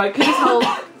 Therefore, is like Please hold.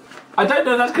 I don't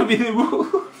know. That could be the rule.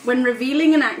 When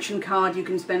revealing an action card, you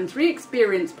can spend 3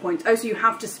 experience points. Oh, so you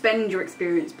have to spend your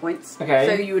experience points. Okay.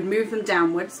 So you would move them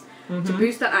downwards to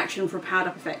boost that action for a powered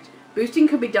up effect. Boosting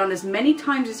can be done as many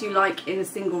times as you like in a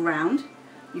single round.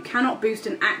 You cannot boost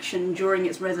an action during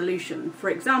its resolution. For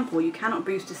example, you cannot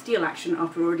boost a steal action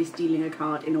after already stealing a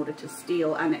card in order to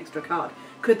steal an extra card.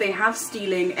 Could they have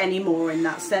stealing any more in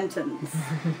that sentence?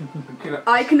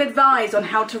 I can advise on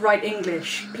how to write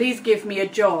English. Please give me a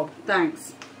job.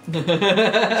 Thanks.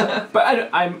 But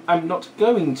I'm not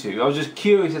going to. I was just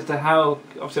curious as to how.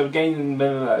 Obviously, I'm gaining. Blah,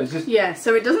 blah, blah. It's just Yeah,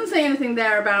 so it doesn't say anything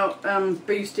there about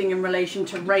boosting in relation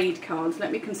to raid cards.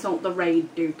 Let me consult the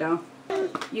raid doodah.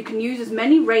 You can use as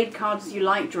many raid cards as you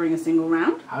like during a single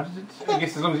round. how does it? I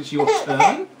guess as long as it's your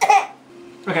turn.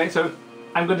 Okay, so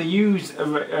I'm going to use a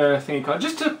thingy card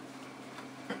just to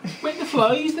win the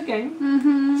flow, use the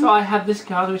game. So I have this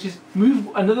card, which is move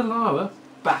another Lara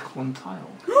back 1 tile.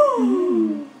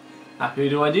 Now, who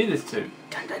do I do this to?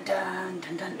 Dun dun dun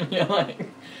dun dun. You're like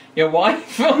your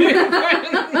wife.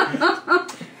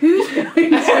 Who's going to be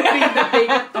the big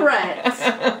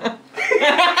threat?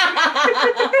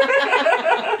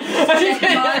 Check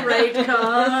my raid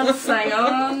cards. Hang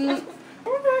on.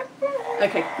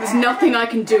 Okay, there's nothing I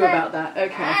can do about that.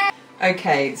 Okay.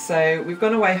 Okay, so we've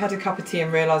gone away, had a cup of tea,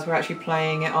 and realised we're actually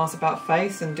playing it arse about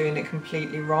face and doing it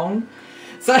completely wrong.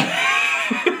 So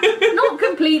Not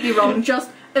completely wrong, just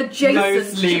adjacent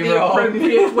Mostly to the wrong.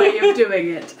 appropriate way of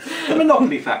doing it.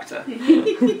 Monopoly factor.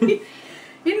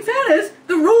 In fairness,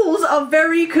 the rules are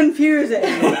very confusing.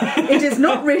 It is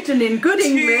not written in good to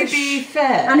English, be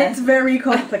fair, and it's very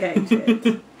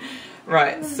complicated.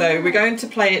 right. So we're going to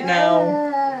play it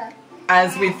now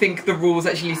as we think the rules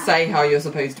actually say how you're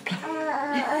supposed to play.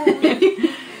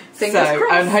 Fingers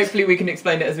crossed. And hopefully we can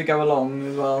explain it as we go along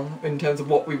as well, in terms of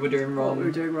what we were doing wrong. What we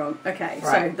were doing wrong. Okay,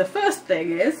 Right. so the first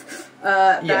thing is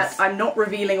that Yes. I'm not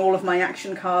revealing all of my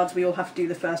action cards. We all have to do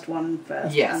the first one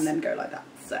first, Yes. and then go like that.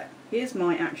 So here's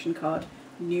my action card,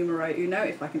 numero uno.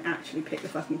 If I can actually pick the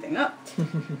fucking thing up.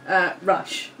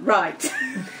 Rush. Right.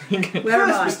 Where am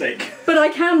First I? mistake. But I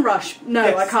can rush. No,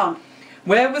 Yes. I can't.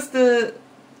 Where was the...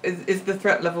 Is the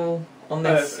threat level on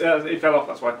this? It fell off.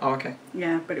 That's why. Oh, okay.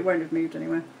 Yeah, but it won't have moved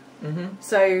anywhere. Mm-hmm.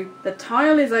 So the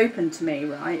tile is open to me,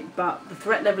 right? But the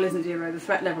threat level isn't 0. The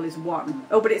threat level is 1.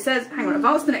 Oh, but it says, hang on,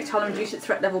 advance the next tile and reduce its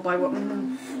threat level by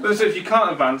 1. But so if you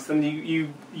can't advance, then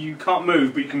you can't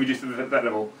move, but you can reduce that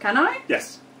level. Can I?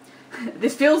 Yes.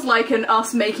 This feels like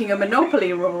us making a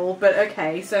Monopoly rule, but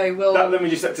okay, so we'll... That then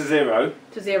reduce that to 0.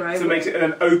 to 0. So it makes it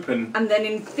an open. And then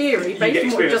in theory, You based get on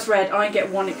what we experience. just read, I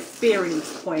get 1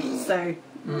 experience point, so...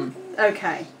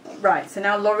 Okay, right, so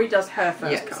now Laurie does her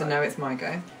first Yeah, card. so now it's my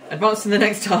go. Advance to the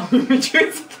next tile and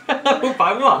reduce the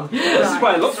by 1. This is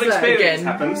why lots of so experience again,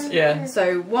 happens. Yeah.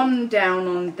 So 1 down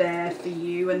on there for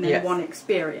you, and then Yes. 1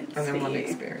 experience And then for 1 you.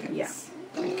 experience. Yeah.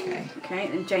 Okay. Okay,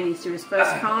 and Jay needs to do his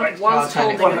first card right. whilst I'll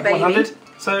turn it holding a baby. 100.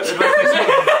 So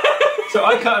advance so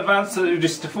I can't advance, so it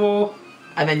reduces to 4.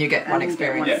 And then you get And 1 you get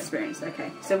experience. one experience.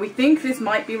 Okay, so we think this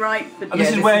might be right, but And Yeah, this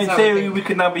is this where, is in how I theory, think. we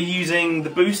could now be using the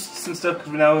boosts and stuff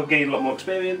because we now have gained a lot more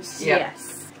experience. Yeah.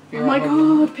 yes. You're Oh my right.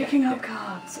 god, picking up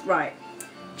cards. Right.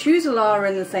 Choose a Lara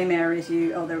in the same area as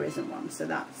you. Oh, there isn't one, so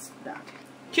that's that.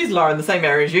 Choose Laura in the same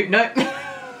area as you. No.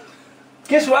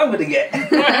 Guess what I'm going to get?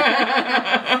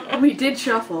 We did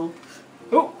shuffle.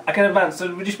 Oh, I can advance,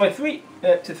 so reduce by 3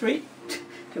 to 3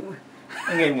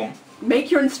 and gain 1.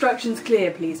 Make your instructions clear,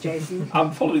 please, Jason.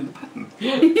 I'm following the pattern.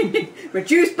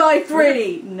 Reduce by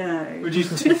 3! No. Reduce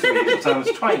to 3 is what I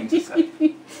was trying to say.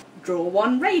 Draw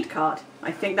 1 raid card.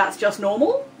 I think that's just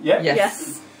normal. Yeah?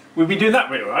 Yes. We've been doing that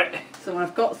bit, right? So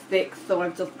I've got 6, so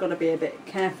I've just got to be a bit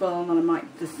careful, and I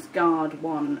might discard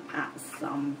 1 at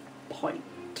some point.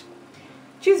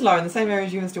 Choose Laura in the same area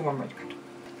as you and still 1 raid card.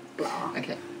 Blah.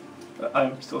 Okay.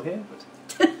 I'm still here, but...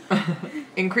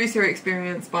 Increase your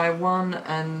experience by 1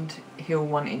 and heal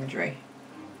 1 injury.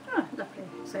 Ah, lovely.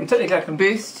 So And technically I can...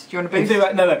 Boost? Do you want to In boost?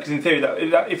 theory, no, because in theory,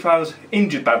 that if I was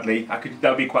injured badly, that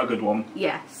would be quite a good one.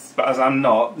 yes. But as I'm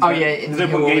not... Oh yeah, in there's no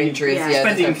heal point gaining- injuries, yeah. yeah.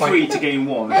 there's spending no 3 point. to gain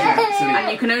 1.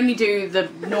 And you can only do the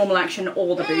normal action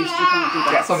or the boost. You can't do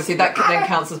that. So obviously that then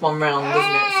counts as 1 round,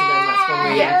 doesn't it? So then that's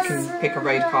when we Yes. can pick a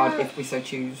raid card if we so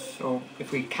choose, or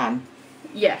if we can.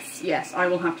 Yes, yes. I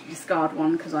will have to discard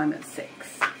 1 because I'm at 6.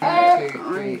 2, 3,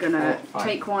 I'm gonna 4, 5.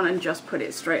 take 1 and just put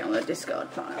it straight on the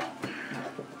discard pile.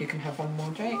 You can have 1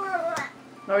 more, Jake.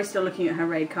 Laurie's still looking at her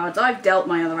raid cards. I've dealt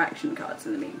my other action cards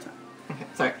in the meantime. Okay,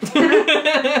 sorry.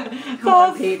 Come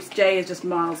on, peeps. Jay is just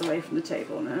miles away from the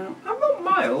table now. I'm not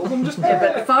miles, I'm just... Yeah,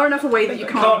 but far enough away that you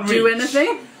can't do reach.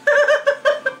 anything.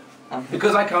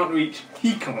 Because I can't reach,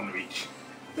 he can't reach.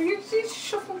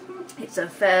 It's a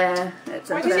fair. It's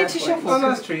a Why fair does he need to point. shuffle? Oh, no,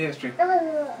 that's true, yeah, that's true.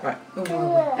 Right.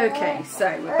 Okay, so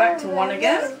we're back to 1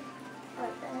 again.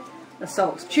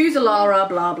 Assaults. Choose a Lara,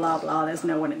 blah blah blah. There's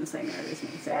no one in the same area as me,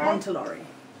 so on to Laurie.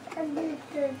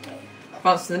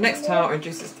 Advance to the next tile,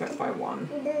 reduces threat by 1.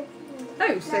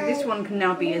 Oh, so this one can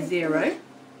now be a 0,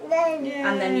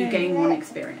 and then you gain 1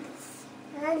 experience.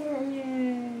 Okay.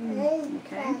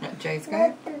 Right, Jay's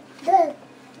go.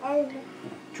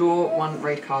 Draw 1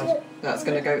 raid card. That's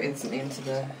going to go instantly into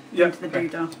the Into the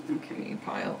doodah. Okay. green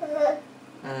pile.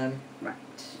 Right.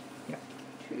 Yep.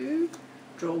 2.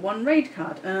 Draw 1 raid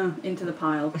card. Into the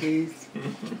pile, please.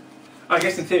 I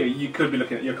guess in theory you could be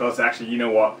looking at your cards and actually, you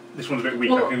know what, this one's a bit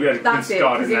weak, I Well, can really that's it.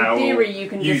 discard it Because now. in or theory you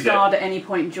can use discard at any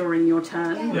point during your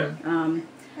turn. Yeah.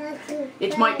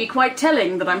 It might be quite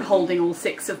telling that I'm holding all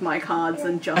 6 of my cards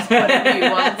and just putting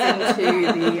new ones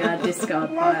into the discard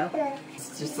pile.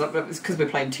 It's just it's because we're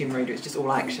playing Tomb Raider, it's just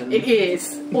all action. It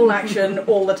is. All action,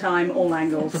 all the time, all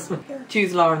angles.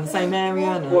 Choose Lara in the same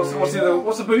area. No. What's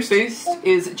the boost? Boost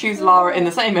is choose Lara in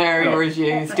the same area Oh. as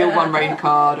you, steal 1 raid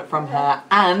card from her,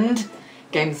 and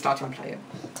gain the starting player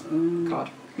card.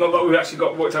 Not that we've actually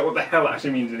got worked out what the hell it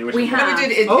actually means anyway. We No, have. we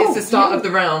did. It's the start of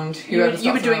the round. You were Whoever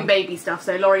starts doing round. baby stuff,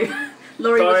 so Laurie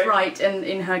was Sorry. right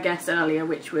in her guess earlier,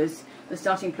 which was the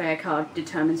starting player card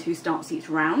determines who starts each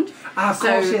round. Ah, of So-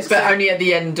 course, yes. But only at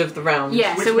the end of the round.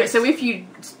 Yeah, Which so makes- so if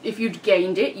you'd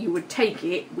gained it, you would take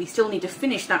it. We still need to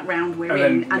finish that round we're And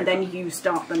in, then- and then you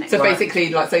start the next So round. basically,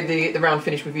 like say the round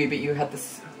finished with you, but you had the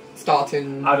start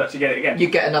in. I'd actually get it again. You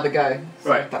get another go. So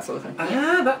Right. that sort of thing.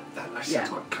 Ah, that actually Yeah. sounds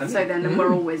quite cunning. So then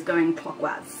we're always going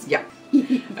clockwise. Yeah.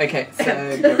 Okay, so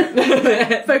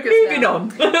Focus moving now.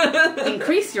 on.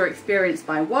 Increase your experience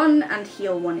by 1 and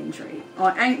heal 1 injury.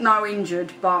 I ain't no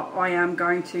injured, but I am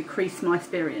going to increase my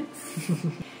experience.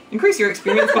 Increase your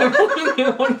experience by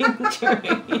 1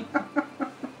 injury.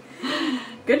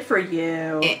 Good for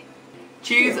you.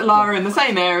 Choose a Lara in the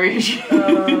same area.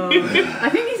 I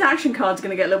think these action cards are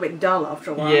going to get a little bit dull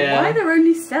after a while. Yeah. Why are there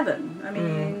only 7? I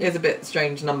mean, It's a bit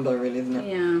strange number, really, isn't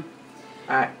it? yeah.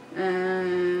 Alright.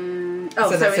 So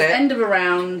that's it's it. end of a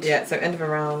round. Yeah, so end of a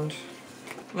round.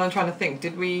 Well, I'm trying to think.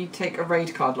 Did we take a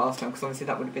raid card last time? Because obviously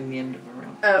that would have been the end of a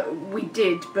round. We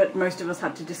did, but most of us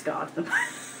had to discard them.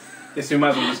 Yes, you might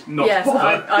as well just not Yes,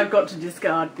 bother. I've got to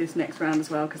discard this next round as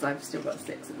well because I've still got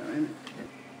 6 at the moment.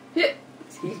 Yeah,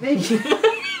 excuse me.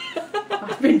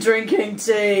 I've been drinking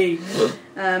tea.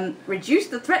 Reduce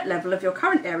the threat level of your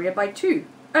current area by 2.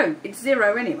 Oh, it's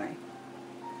 0 anyway.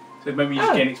 So maybe you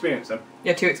just gain experience then.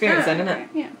 Yeah, 2 experience then, okay,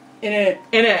 isn't it? Yeah.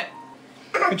 In it.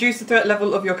 Reduce the threat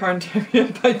level of your current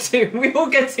area by 2. We're all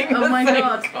getting Oh the my same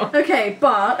god. card. Okay,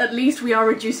 but at least we are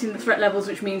reducing the threat levels,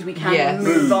 which means we can Yes.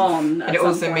 move on. And it at some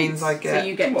also point. means I So get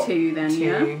you get what? 2 then, 2.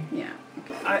 yeah? Yeah.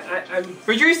 I'm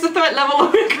Reduce the threat level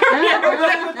of your current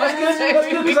area. that's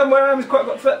good because I'm where I was quite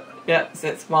got fit. Yeah, so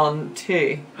it's 1,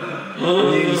 2.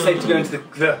 You're safe to go into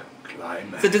the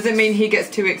climax. So does it mean he gets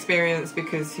 2 experience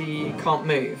because he can't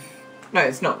move? No,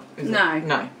 it's not. Is No. It?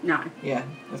 No. No. Yeah,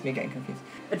 that's me getting confused.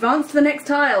 Advance to the next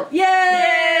tile.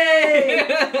 Yay!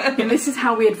 And this is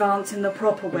how we advance in the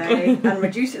proper way and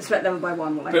reduce its threat level by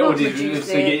 1. Well, I But can't what did you reduce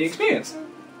so you get it. experience?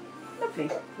 Lovely.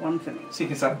 1 for me. So you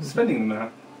can start spending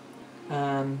them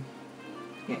now.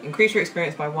 Yeah, increase your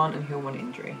experience by 1 and heal 1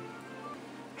 injury.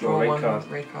 Draw a raid 1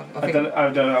 card. raid card. I've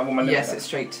done it on my limit. Yes, it's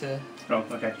straight to. Oh,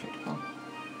 okay. Straight to palm.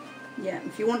 Yeah,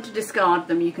 if you want to discard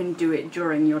them, you can do it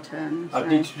during your turn. So. I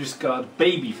need to discard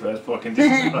baby first before I can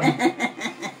discard.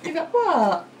 You got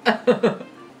what?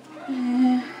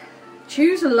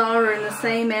 Choose a Lara in the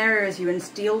same area as you and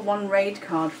steal 1 raid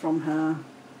card from her.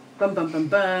 Bum bum bum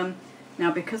bum.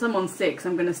 Now, because I'm on 6,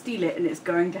 I'm going to steal it, and it's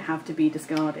going to have to be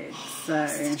discarded. So.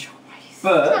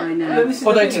 But I know.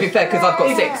 Although to be fair, because I've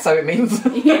got 6, so it means.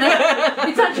 Yeah,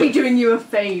 it's actually doing you a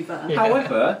favour. Yeah.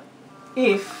 However,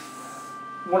 if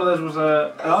one of those was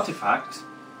an artifact,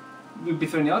 we'd be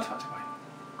throwing the artifact away.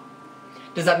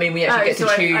 Does that mean we actually get to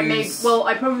choose?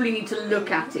 I probably need to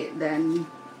look at it then.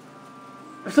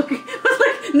 I was like,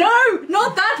 no,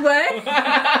 not that way.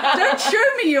 Don't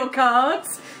show me your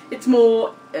cards. It's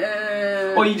more.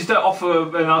 Or you just don't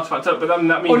offer an artifact up, but then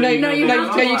that means. You you'd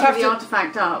have the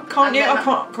artifact up. Can't you?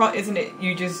 Can't. Isn't it?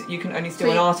 You can only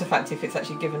steal an artifact if it's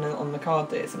actually given on the card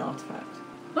that it's an artifact.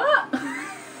 What?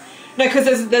 No,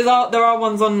 because there are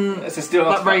ones on It's a steal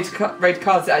like raid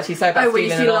cards that actually say about when you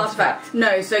stealing steal an artifact.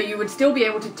 No, so you would still be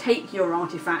able to take your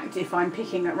artifact if I'm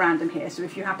picking at random here. So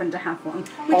if you happen to have one,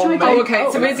 which I do. Oh, okay.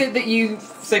 So is it that you?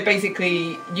 So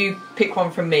basically, you pick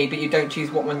one from me, but you don't choose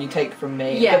what one you take from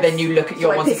me. Yes. But then you look at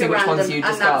your ones to see which ones you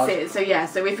discard. And that's it. So yeah.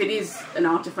 So if it is an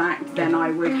artifact, then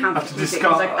I would have to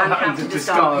discard. have to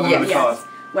discard. Yes. Yes.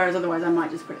 Whereas otherwise, I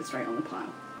might just put it straight on the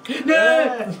pile.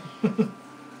 No.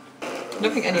 I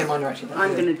don't think any of mine are actually that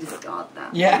I'm good. going to discard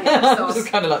that. Yeah, sauce, just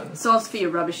kind of like. sauce for your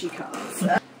rubbishy cards.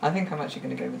 I think I'm actually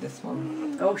going to go with this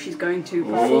one. Oh, she's going to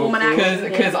perform an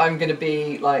action. Because I'm going to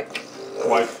be like.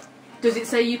 Wife. Does it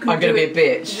say you can? I'm going to be a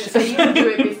bitch. Does it say you can do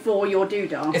it before your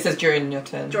doodah? It says during your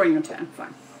turn. During your turn,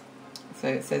 fine. So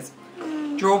it says,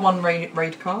 draw 1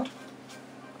 raid card.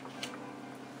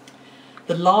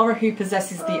 The Lara who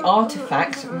possesses the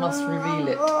artifact must reveal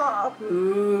it.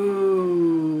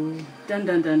 Ooh. Dun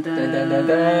dun dun dun. Dun, dun, dun,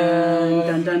 dun.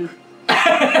 Dun dun.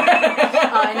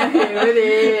 I know who it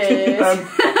is.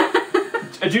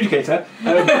 Adjudicator.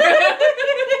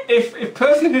 If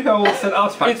person who holds an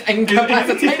artifact It's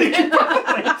incapacitated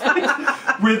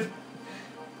with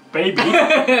baby,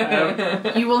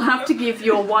 You will have to give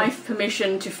your wife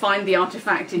permission to find the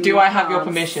artifact in Do your I have your cards.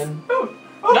 permission? Oh.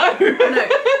 No! No,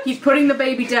 he's putting the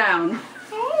baby down.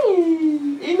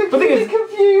 He looks But the thing is-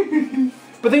 confused.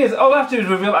 but the thing is, all I have to do is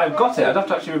reveal I've got it. I'd have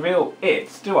to actually reveal it,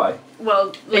 do I?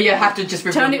 Well, Yeah, you have to just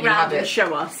reveal turn that it you have round and it.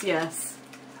 show us. Yes.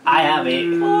 I have it.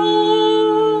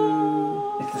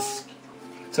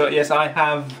 So yes, I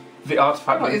have the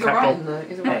artifact Oh, with is the it right capital. in the,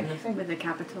 is it right in the thing? With a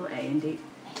capital A, indeed.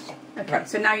 Okay, Right.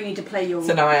 so now you need to play your.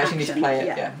 So now I actually need to action. play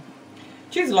it, yeah.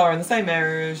 Choose a Lara in the same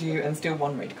area as you and steal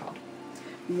 1 raid card.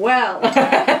 Well,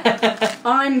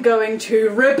 I'm going to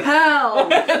repel.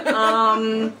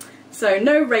 So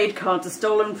no raid cards are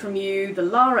stolen from you. The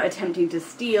Lara attempting to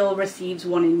steal receives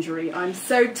 1 injury. I'm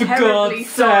so terribly God's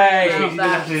sorry sake. You about didn't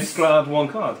have to that. discard 1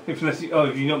 card. If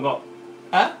you've not got.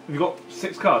 Huh? Have you got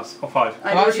 6 cards or 5?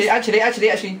 I'd Oh, already- actually.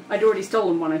 I'd already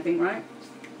stolen 1, I think, right?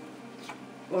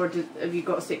 Or have you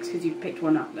got 6 because you picked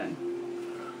 1 up then?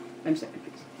 I'm sorry,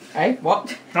 please. Hey,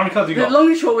 what? How many cards have you The got? long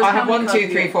and short was I how have many 1, cards 2,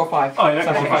 have 3, you- 4, 5. Oh, yeah, So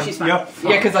I'm okay, fine. she's fine. Yeah, Yeah,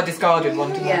 because I discarded 1.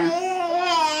 Yeah,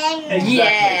 Exactly.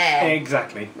 Yeah.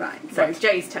 Exactly. right. So it's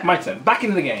Jay's turn. My turn. Back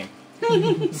into the game.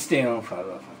 Steal.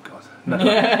 Oh God.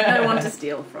 No one to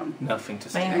steal from. Nothing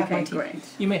to May I steal. have my Okay, tea? great.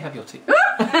 You may have your tea.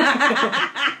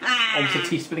 Onto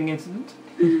tea spilling incident.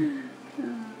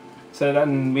 So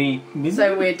then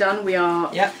So we're done. We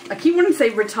are. Yep. I keep wanting to say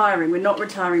retiring. We're not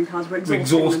retiring cards. We're we're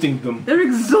exhausting. exhausting them. They're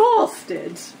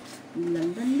exhausted.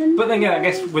 But then again, I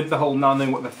guess with the whole now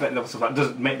knowing what the threat level stuff like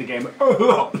does make the game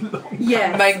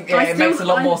Yes. It makes a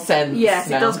lot more sense. Yes,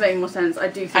 now. it does make more sense. I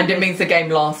do think. And it means the game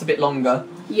lasts a bit longer.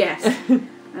 Yes.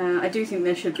 I do think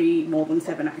there should be more than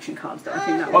 7 action cards, though. I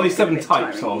think that Well, would these be a 7 bit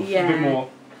types tiring. of Yeah. a bit more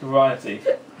variety.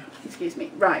 Excuse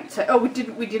me. Right. So, we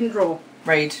didn't draw.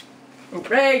 Raid.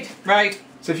 Raid. Raid.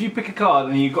 So if you pick a card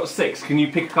and you've got 6, can you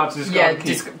pick a card to discard? Yeah, and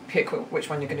keep? pick which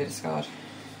one you're going to discard.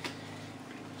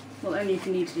 Well, only if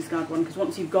you need to discard one, because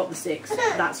once you've got the 6,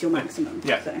 that's your maximum.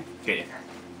 Yeah. So Get you.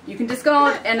 you can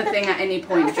discard anything at any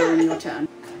point during your turn.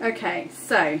 Okay.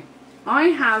 So I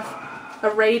have a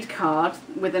raid card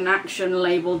with an action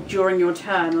labelled during your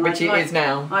turn. and Which I'd it like- is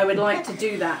now. I would like to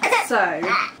do that.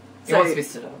 It wants to be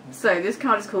stood up. So this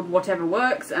card is called Whatever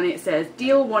Works, and it says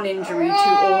deal 1 injury to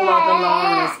all other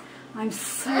Laras. I'm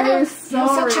so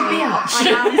sorry. such a biatch. I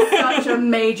am such a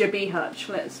major biatch.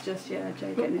 Let's just Jay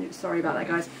getting sorry about that,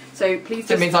 guys. So please.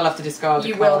 So it means I'll have to discard.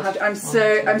 You a will card. have.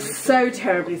 I'm so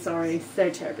terribly sorry. So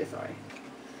terribly sorry.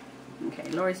 Okay,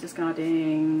 Laurie's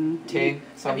discarding 2.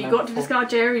 So have you got to discard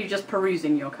Jay, or are you just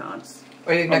perusing your cards?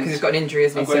 Oh, no, because he's got an injury,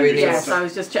 isn't he? So he needs... Yes, I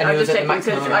was just checking because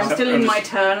I'm still in my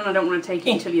turn and I don't want to take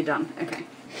it until you're done. Okay.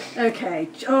 Okay.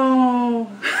 Oh.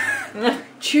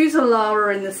 Choose a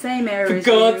Lara in the same area. For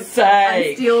God's sake!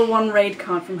 And steal 1 raid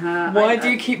card from her. Why do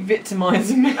you keep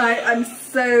victimising me? I'm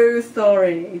so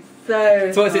sorry.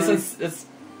 So what is this?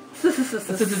 So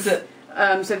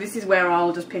this is where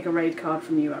I'll just pick a raid card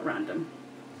from you at random.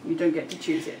 You don't get to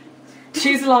choose it.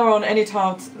 Choose a Lara on any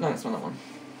tile... No, it's not that one.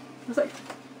 I was like...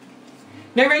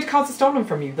 No raid cards are stolen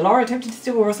from you. The Lara attempted to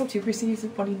steal or assault you, receives a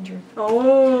body injury.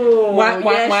 Oh, wah,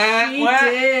 wah, yes, wah, she wah.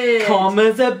 did.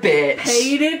 Comma's a bitch.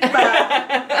 Paid it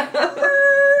back.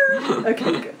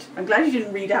 Okay, good. I'm glad you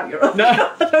didn't read out your own. No.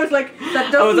 I was like,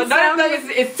 that doesn't sound no,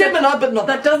 it's similar, but not.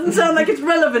 That doesn't sound like it's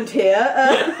relevant here.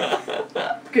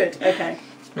 Good. Okay.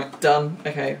 Done.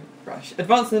 Okay. Rush.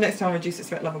 Advance to the next time. Reduce its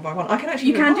threat level by 1. I can actually.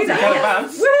 You can do that. can Yes.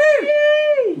 advance.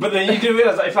 Woo! But then you do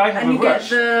realise that if I have And a you rush...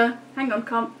 get the... Hang on,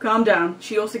 calm down.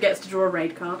 She also gets to draw a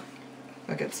raid card.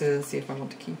 I get to see if I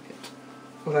want to keep it.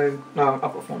 Although, no, I've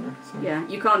got 4 now. So. Yeah,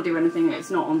 you can't do anything.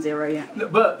 It's not on 0 yet. No,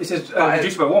 but it says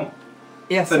reduced by 1.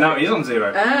 Yes. So now it is on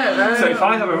 0. Oh. So if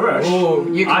I have a rush,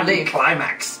 you can I leave. can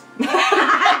climax.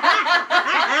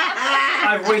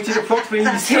 I've waited approximately...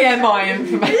 TMI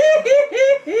information.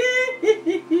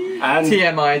 and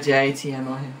TMI, J,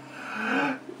 TMI.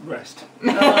 rest.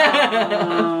 But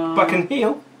I can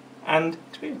heal and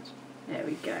experience. There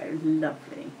we go.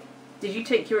 Lovely. Did you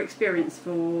take your experience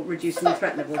for reducing the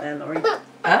threat level there, Laurie?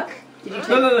 Huh? Did you take...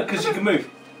 No, because you can move.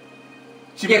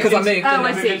 Yeah, because I moved. Oh,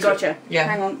 I see. Gotcha. Yeah.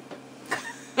 Hang on.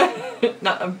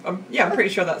 No, I'm pretty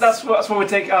sure That's what we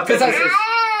take our...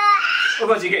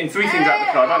 Otherwise you're getting 3 things out of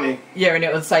the card, aren't you? Yeah, and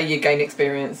it would say you gain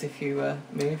experience if you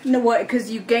moved. No, what?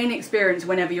 Because you gain experience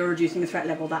whenever you're reducing the threat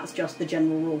level. That's just the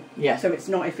general rule. Yeah. So it's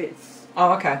not if it's...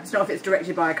 Oh, okay. It's not if it's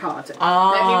directed by a card.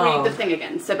 Oh. Let me read the thing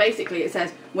again. So basically it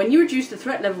says, when you reduce the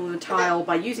threat level of a tile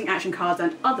by using action cards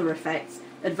and other effects,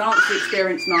 advance the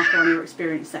experience marker on your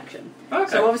experience section.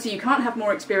 Okay. So obviously you can't have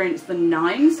more experience than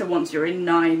 9, so once you're in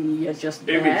 9 you're just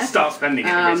there. It would start spending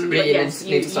it, basically. But You yes,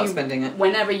 need to start spending it.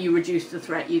 Whenever you reduce the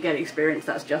threat you get experience,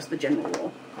 that's just the general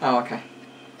rule. Oh, okay.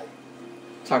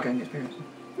 So I'll gain experience.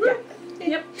 Yeah.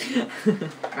 Yep.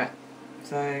 Right.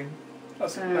 So...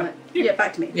 Yeah,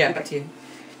 back to me. Yeah, Okay. back to you.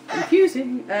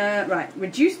 Confusing. Right.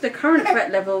 Reduce the current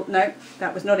threat level... No,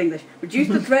 that was not English. Reduce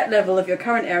the threat level of your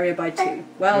current area by 2.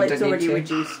 Well, You it's don't need already to.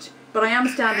 reduced. But I am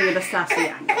standing at a sassy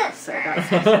angle, so that's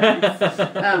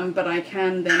but I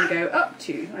can then go up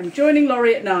to... I'm joining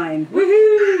Laurie at 9.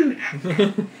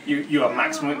 Woohoo! You have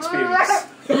maximum experience.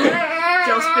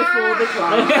 Just before the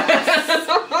class.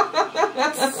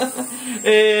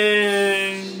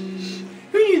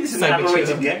 Who knew this is So an mature.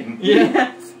 animated game?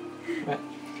 Yeah.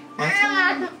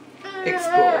 Right.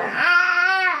 Explore.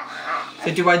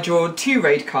 So do I draw 2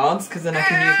 raid cards, because then I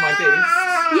can use my boost?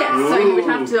 Yes, so you would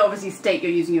have to obviously state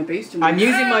you're using your boost. And I'm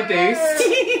using my boost,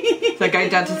 so going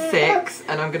down to 6,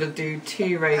 and I'm going to do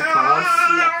 2 raid cards.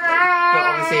 But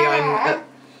obviously I'm at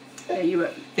Yeah, you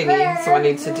were... thingy, so I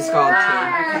need to discard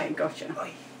 2. Okay, gotcha.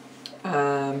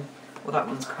 Well, that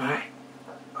one's crap.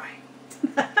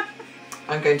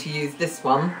 I'm going to use this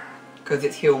one, because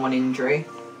it's heal 1 injury.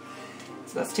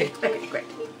 So that's 2. Okay, great.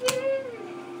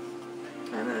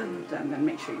 And then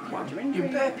make sure you count your injury.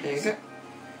 There you go.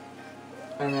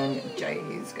 And then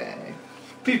Jay's go.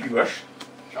 Pee-pee rush.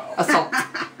 Assault.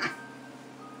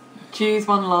 Choose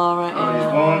 1 Lara.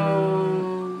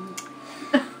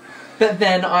 But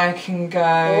then I can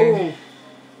go...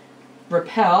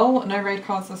 Repel. No raid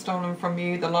cards are stolen from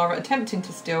you. The Lara attempting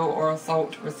to steal or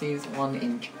assault receives 1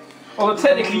 injury. Although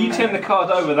technically you turn the card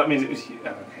over, that means it was you. Oh,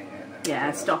 okay, yeah, no.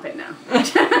 Yeah, stop it now.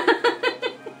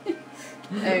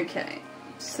 Okay,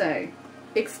 so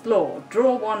explore.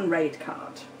 Draw 1 raid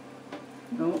card.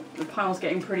 Oh, the pile's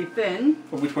getting pretty thin.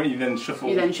 Well, which one you then shuffle?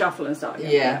 You then shuffle and start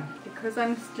again. Yeah. Because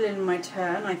I'm still in my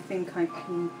turn, I think I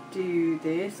can do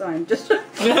this. I'm just...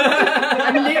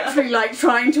 I'm literally like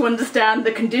trying to understand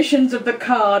the conditions of the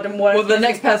card and what... Well, the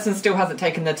next person still hasn't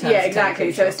taken their turn. Yeah,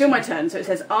 exactly. So it's still my turn. So it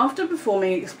says, after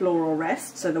performing explore or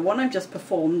rest, so the one I've just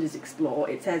performed is explore,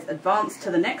 it says advance to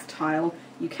the next tile.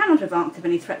 You cannot advance if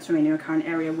any threats remain in your current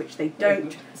area, which they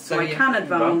don't. So I can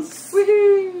advance.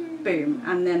 Woohoo! Boom.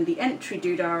 And then the entry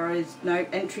doodah is... No,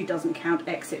 entry doesn't count,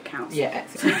 exit counts. Yeah,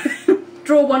 exit.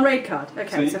 Draw 1 raid card.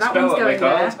 Okay, so that one's going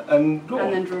there. And draw.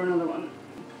 And then draw another one. Are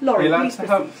Laurie, you allowed please to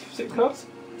proceed. have 6 cards?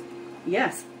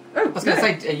 Yes. Oh, I was going to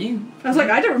say, are you... I was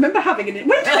like, I don't remember having it.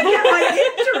 When did I get my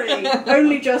injury?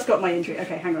 Only just got my injury.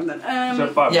 Okay, hang on then. So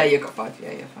 5. Yeah, you've got 5.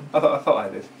 Yeah, yeah, fine. I thought I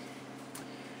did.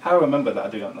 How I remember that, I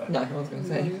do not know. No, I was going to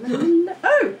say.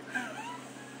 Oh!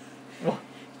 What?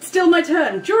 Still my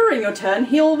turn. During your turn,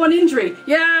 heal 1 injury.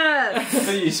 Yes!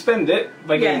 So you spend it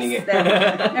by gaining yes, it. there we go.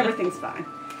 Everything's fine.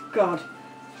 God.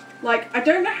 Like, I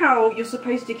don't know how you're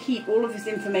supposed to keep all of this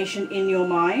information in your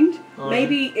mind. Oh.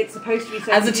 Maybe it's supposed to be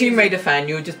so As a Tomb confusing. Raider fan,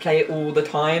 you'll just play it all the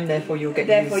time, therefore you'll get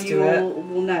Therefore used you to it.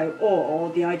 will know. Or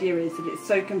the idea is that it's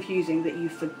so confusing that you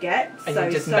forget. And so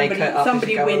you just make somebody, it up as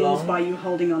somebody you go wins along. by you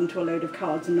holding on to a load of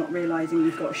cards and not realising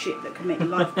you've got shit that can make your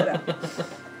life better.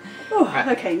 Oh,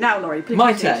 Right. okay, now Laurie, please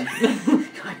My proceed. turn.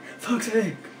 Like, fuck's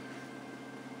sake.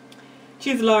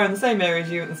 Choose a Lara in the same area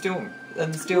as you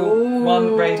and steal Ooh.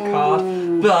 1 raid card.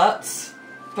 But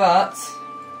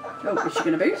Oh, is she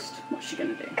going to boost? What's she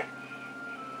going to do?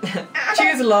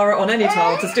 choose a Lara on any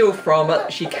tile to steal from,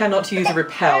 but she cannot use a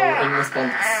repel in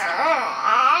response.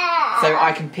 So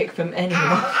I can pick from anyone.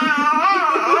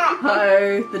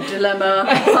 Oh, the dilemma.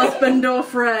 Husband or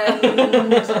friend?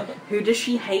 Who does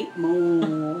she hate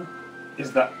more?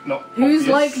 Is that not Who's obvious?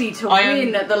 likely to I am-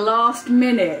 win at the last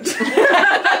minute?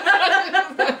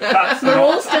 That's We're not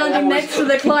all standing always- next to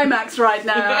the climax right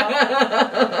now.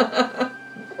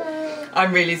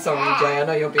 I'm really sorry, Jay. I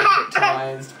know you're being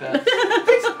victimised, but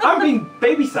I'm being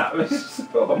babysat. It's just,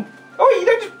 hold on. Oh, you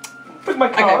don't just put my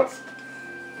cards.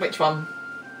 which one?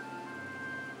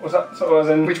 Was that sort of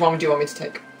as in? Which one do you want me to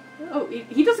take? Oh,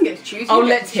 he doesn't get to choose. I'll you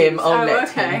get let to him, choose. I'll oh, let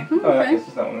okay. him. Oh, yeah, Okay. it's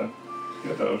just that one then.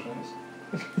 Give it those ones.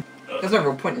 There's no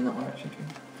real point in that one, actually.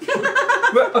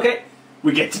 But, okay,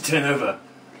 we get to turn over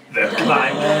the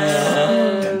climax.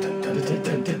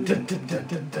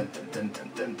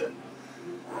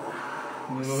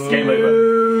 Game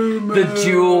over. The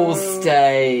duel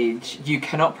stage. You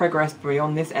cannot progress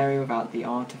beyond this area without the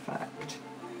artifact.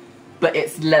 But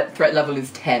its threat level is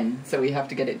 10, so we have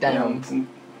to get it down.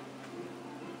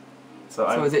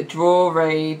 So is it draw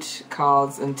raid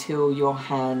cards until your What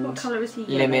hand colour is he?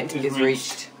 limit Is is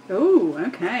reached? Oh,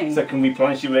 okay. So can we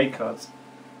replenish your raid cards?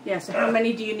 Yeah, so how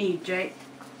many do you need, Jake?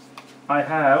 I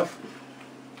have.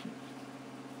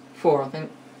 4, I think.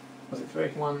 Was it 3?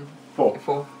 1, 4.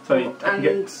 4. So you I can And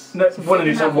get. No, one of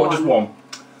these, have one, just one.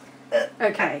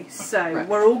 Okay, so Right.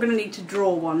 we're all going to need to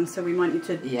draw one, so we might need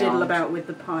to Yeah. diddle about with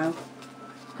the pile.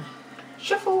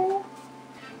 Shuffle.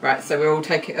 Right, so we're all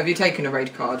taking. Have you taken a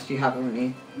raid card? You have, haven't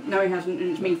you? No, he hasn't,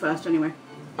 and it's me first anyway.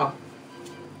 Oh.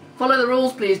 Follow the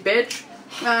rules, please, bitch.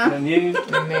 And then you.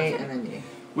 Then me, and then you.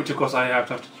 Which of course I have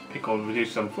to pick on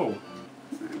reduce some full.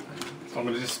 So I'm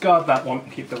going to discard that one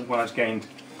and keep the one I've gained.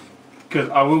 Because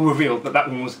I will reveal that that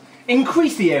one was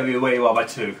increase the area where you are by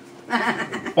 2.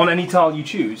 On any tile you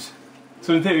choose.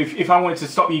 So in theory, if I wanted to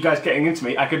stop you guys getting into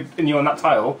me, I could, and you're on that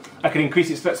tile, I could increase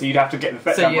its threat so you'd have to get the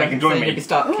threat down where you can join you'd me. be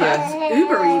stuck, Oh, yeah. that's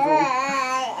uber evil.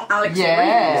 Alex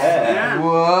Yeah. agrees.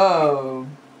 Whoa.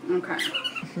 Okay.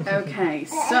 Okay,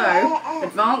 so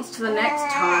advance to the next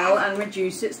tile and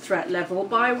reduce its threat level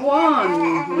by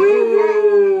 1.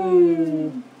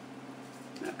 Woo!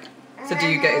 Okay. So do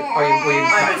you get? Are you? Will you I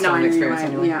max don't know on experience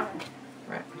anyway. anyway? Yeah.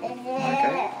 Right.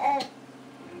 Okay.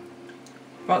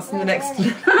 What's in the next?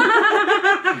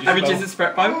 I reduce its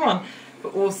threat by 1,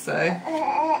 but also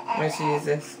I'm going to use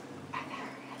this.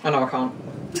 Oh no, I can't.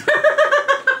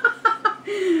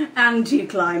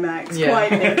 Anti-climax, Yeah.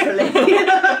 quite literally.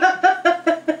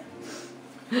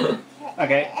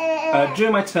 Okay,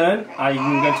 during my turn, I'm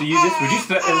going to use this, reduce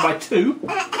the threat level by 2,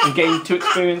 and gain 2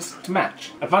 experience to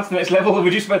match. Advance to the next level,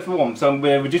 reduce by 1. So I'm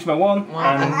reducing by 1,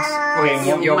 and gain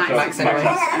 1. You're Max. max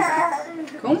anyway.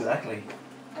 Cool. Exactly.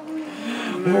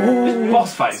 This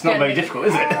boss fight is not very difficult,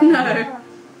 is it? No.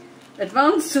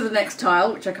 Advance to the next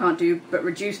tile, which I can't do, but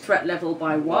reduce threat level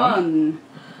by 1.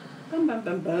 Bum, bum,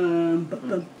 bum, bum, bum,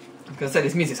 bum. I'm going to say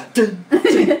this music's like. Dun,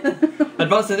 dun.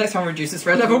 Advance to the next one, reduces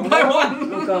threat level by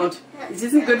 1. Oh god. This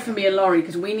isn't good for me and Laurie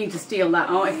because we need to steal that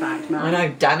artifact, man. I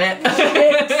know, damn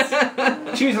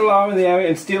it. Choose a Lara in the area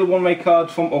and steal 1 raid card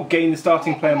from or gain the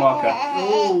starting player marker.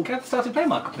 Ooh. Can I have the starting player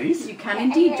marker, please? You can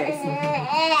indeed, Jason.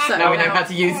 So Now we know how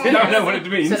to use it. Now I know what it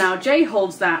means. So now Jay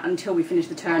holds that until we finish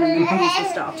the turn and then use the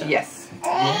starter. Yes.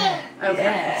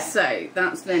 Okay, so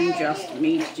that's then just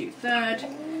me to do third.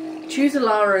 Choose a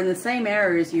Lara in the same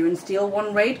area as you and steal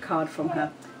 1 raid card from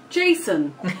her.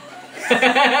 Jason!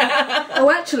 Oh,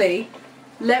 actually,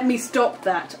 let me stop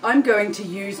that. I'm going to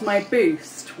use my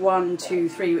boost. 1, 2,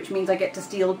 3, which means I get to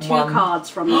steal 2 1. cards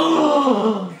from you.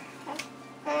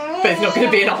 But it's not going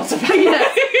to be an artifact.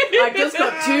 Yes, I just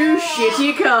got 2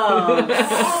 shitty cards.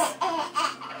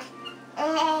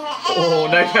 Oh,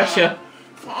 no pressure.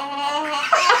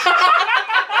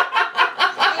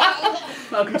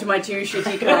 Welcome to my 2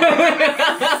 shitty cards.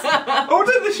 Oh,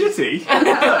 did the shitty?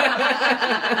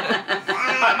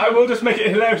 I will just make it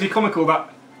hilariously comical that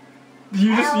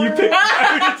you picked.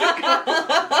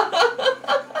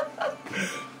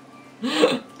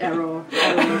 Error.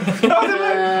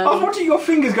 I was watching your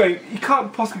fingers going. You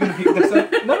can't possibly pick this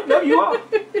up. No, you are.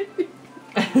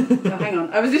 Oh, hang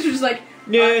on. I was literally just like,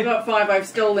 I've got 5. I've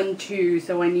stolen 2,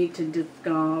 so I need to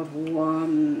discard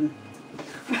 1.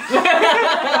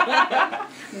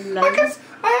 Because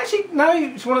I actually now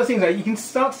it's one of the things that you can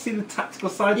start to see the tactical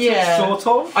side to it, sort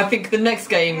of. I think the next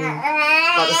game,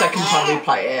 like the second time we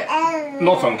play it,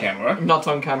 Not on camera.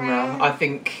 I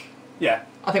think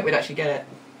we'd actually get it.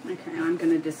 Okay, I'm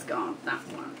going to discard that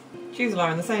one. Choose a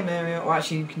Lara in the same area, or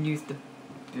actually you can use the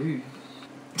boost.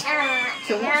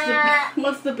 So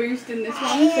what's the boost in this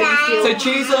one? So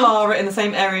choose a Lara in the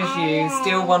same area as you,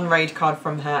 steal 1 raid card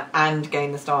from her, and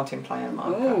gain the starting player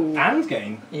marker. Ooh. And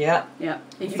gain. Yeah. So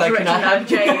can I have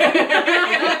Jay?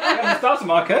 The starter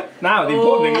marker. Now the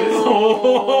important thing is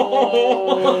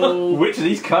which of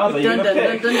these cards are you going to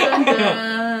pick?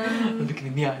 Looking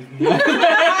in the eyes.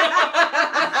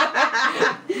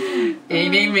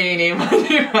 Eeny, meeny,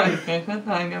 miny,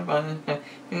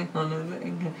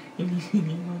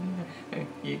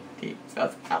 you teach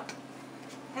us out.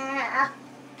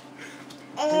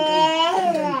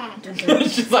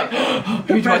 She's like,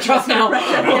 who do I trust now?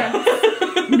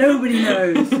 Nobody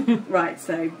knows. Right,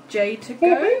 so Jay to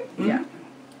go. Yeah.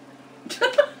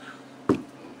 I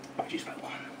just spent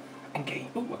 1 and gain.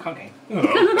 Oh, I can't gain.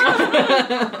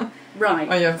 Right.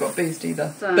 Oh yeah, I've got boost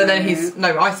either. So... But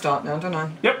then I start now, don't I?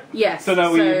 Yep. Yes. So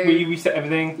now we reset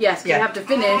everything. Yes, you have to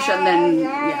finish and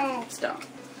then start.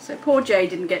 So poor Jay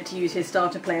didn't get to use his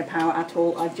starter player power at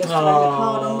all. I've just thrown a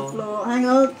card on the floor. Hang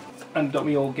on. And don't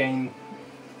we all gain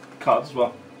cards as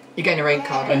well? You gain a raid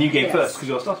card. And you gain first because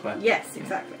you're a starter player. Yes,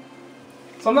 exactly.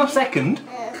 So I'm now second.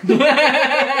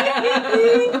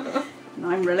 And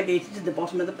I'm relegated to the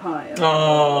bottom of the pile.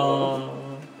 Oh.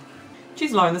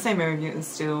 Choose Lara in the same area of you and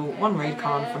steal 1 raid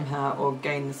card from her or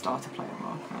gain the starter player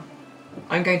marker.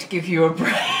 I'm going to give you a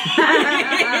break.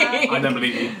 I don't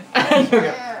believe you. I'm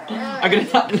going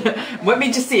to... Let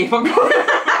me just see if I'm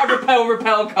got a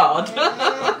repel card.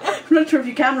 I'm not sure if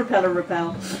you can repel a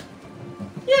repel.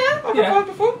 Yeah, I've repelled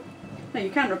before. No,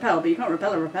 you can repel, but you can't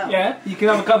repel a repel. Yeah, you can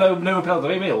have a card of no repel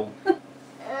available.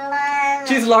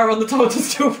 Choose Lara on the top to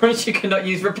steal from she cannot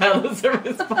use repel as a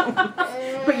response.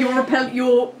 But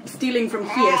you're stealing from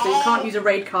here, so you can't use a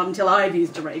raid card until I've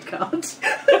used a raid card.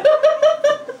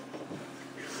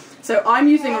 So I'm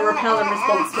using a repel in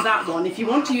response to that one. If you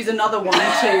want to use another one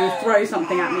to throw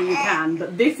something at me, you can.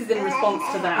 But this is in response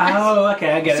to that. Oh,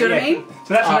 okay, I get See it. what I mean?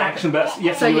 So that's an action, but you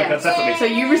have to look at separately. So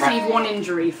you receive 1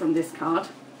 injury from this card.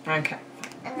 Okay.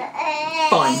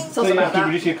 Fine. So you have to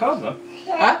reduce your cards though.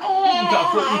 Huh? You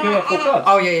can have 4 cards.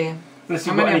 Oh yeah. Unless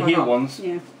you've got any heal ones.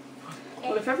 Yeah.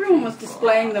 Well, if everyone was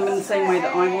displaying them in the same way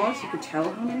that I was, you could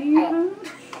tell how many you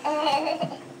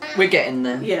had. We're getting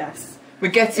there. Yes. We're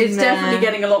getting it's there. It's definitely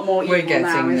getting a lot more evil We're getting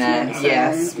now, there. isn't it?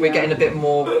 Yes. So, we're getting a bit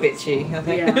more bitchy, I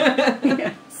think. Yeah.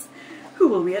 Yes. Who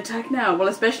will we attack now? Well,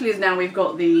 especially as now we've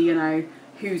got the,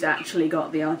 who's actually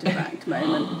got the artifact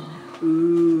moment.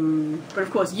 Ooh. But of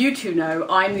course, you two know.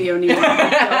 I'm the only one who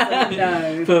doesn't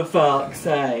know. For fuck's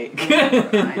sake.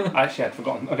 Right. Actually, I'd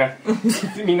forgotten. Okay.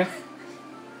 Mina?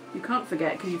 You can't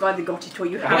forget because you've either got it or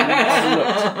you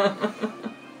haven't.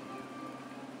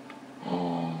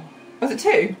 Was it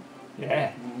 2?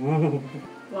 Yeah.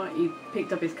 Right, you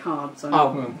picked up his card, so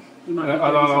you might.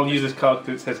 I'll use this card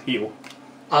because it says heal.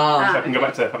 So I can go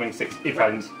back to having 6 if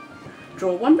hands.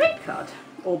 Draw 1 red card.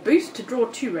 Or boost to draw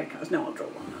 2 red cards. No, I'll draw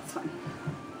 1, that's fine.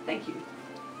 Thank you.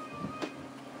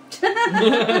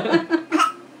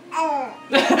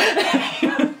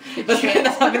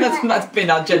 I think that's been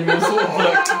our genuine sort of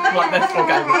look like this for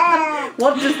game.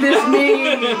 What does this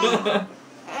mean?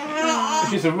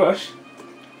 If it's a rush.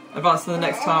 Advance to the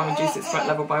next time, reduce its threat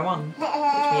level by 1.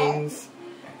 Which means...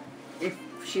 If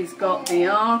she's got the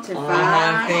artifact... I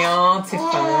have the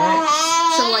artifact.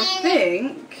 So I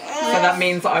think... So that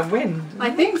means that I win. I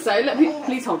think so. Let me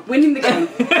please hold. Winning the game.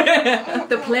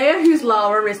 The player whose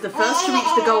Lara is the first to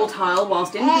reach the goal tile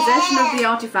whilst in possession of the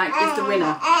artifact is the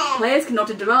winner. Players cannot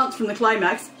advance from the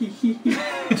climax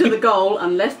to the goal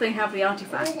unless they have the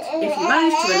artifact. If you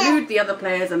manage to elude the other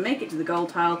players and make it to the goal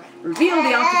tile, reveal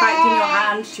the artifact in your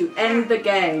hand to end the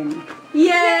game.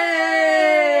 Yay!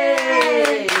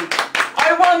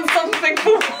 I won something!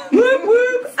 Whoop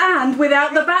whoop! And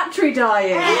without the battery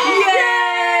dying.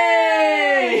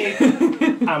 Yay!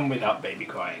 And without baby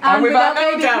crying. And without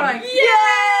baby crying.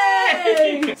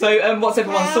 Yay! So, what's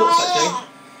everyone's thoughts actually?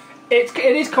 it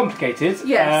is complicated.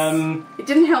 Yes. It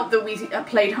didn't help that we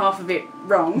played half of it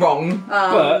wrong.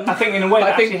 But I think in a way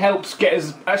that actually helps get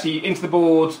us actually into the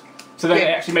board, so that it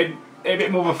actually made it a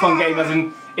bit more of a fun game. As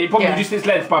in, it probably reduced its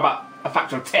length by about a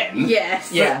factor of 10.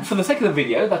 Yes. Yeah. For the sake of the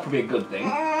video, that's probably a good thing.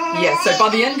 Yeah. So by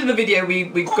the end of the video,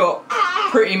 we've got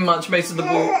pretty much most of the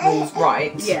rules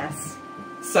right. Yes.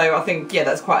 So I think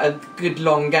that's quite a good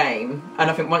long game, and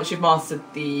I think once you've mastered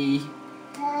the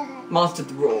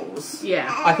rules,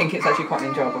 I think it's actually quite an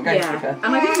enjoyable game. To be fair.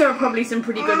 And I think there are probably some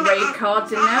pretty good raid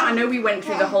cards in there. I know we went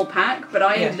through the whole pack, but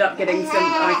I ended up getting some.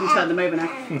 I can turn them over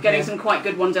now. Getting some quite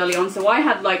good ones early on. So I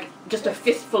had like just a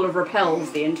fistful of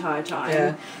repels the entire time.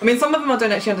 Yeah, I mean some of them I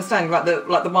don't actually understand. Like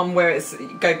the one where it's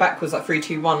go backwards like 3,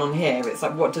 2, 1 on here. It's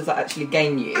like, what does that actually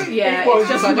gain you? Yeah, well, it's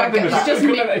just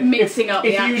mixing up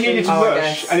the action. If you needed to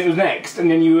rush and it was next, and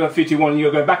then you were 3, 2, 1 and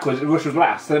you go backwards, the rush was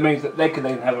last. So that means that they could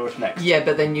then have a rush next. Yeah,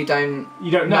 but then you don't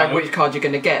know which card you're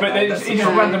going to get. But it just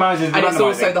randomises. And it's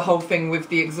also the whole thing with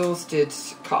the exhausted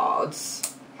cards.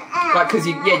 Like, because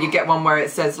you get one where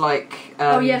it says like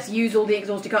oh yes, use all the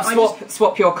exhausted cards.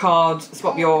 Swap your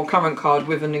current card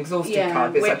with an exhausted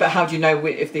card. It's like, but how do you know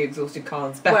if the exhausted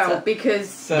card's better? Well,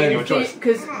 because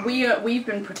we've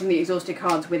been putting the exhausted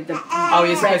cards with the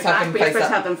you're supposed to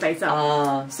have them face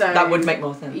up. So that would make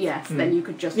more sense. Yes, then you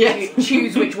could just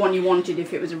choose which one you wanted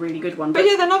if it was a really good one. But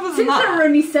yeah, then other than that, there are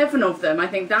only 7 of them. I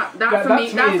think that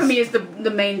for me is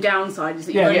the main downside. Is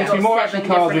that you've only got more 7 action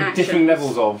cards with actions. different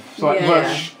levels of, so like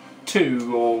rush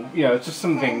 2 or just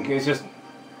something. It's just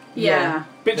a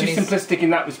bit too simplistic in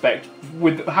that respect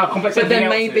with how complex everything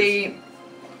else is.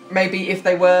 Maybe if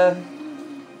they were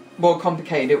more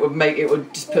complicated, it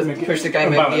would just push the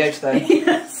game over the edge though.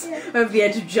 Yes, over the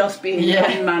edge of just being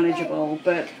unmanageable.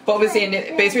 But obviously,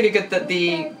 but it's really good that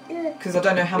because I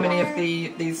don't know how many of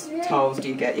these tiles do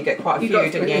you get? You get quite a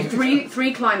few, don't you?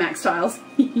 Three climax tiles.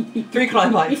 3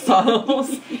 climax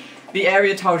tiles. The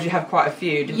area tiles you have quite a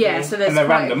few, didn't you? So there's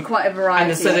quite a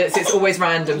variety. And so it's always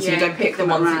random, so you don't pick the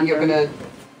ones that you're going to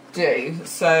do.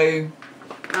 So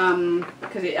and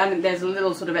there's a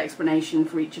little sort of explanation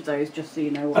for each of those, just so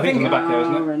you know what I think in the back there,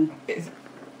 isn't it?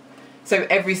 So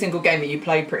every single game that you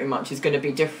play pretty much is going to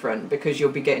be different because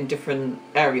you'll be getting different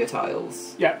area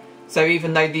tiles. Yeah. So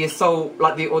even though the assault,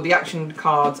 or the action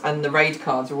cards and the raid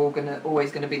cards are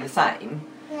always going to be the same,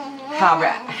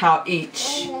 how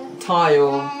each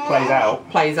tile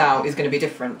plays out is going to be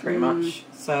different pretty much.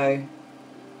 So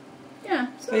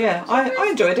I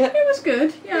enjoyed it. It was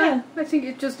good. Yeah. I think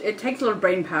it takes a lot of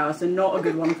brain power, so not a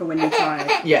good one for when you're tired.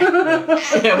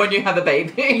 When you have a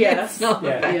baby. Yes. It's not the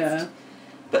best.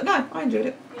 But no, I enjoyed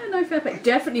it. Yeah, no, fair play.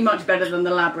 Definitely much better than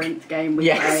the Labyrinth game we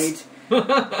played.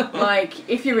 Like,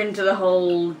 if you're into the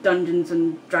whole Dungeons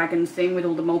and Dragons thing with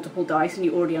all the multiple dice and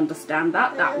you already understand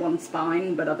that one's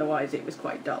fine, but otherwise it was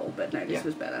quite dull. But no, this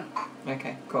was better.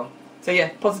 Okay, cool. So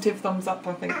yeah, positive thumbs up,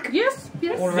 I think. Yes.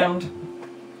 All around.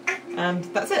 And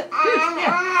that's it. Good,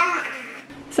 yeah.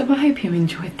 So I hope you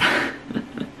enjoyed that.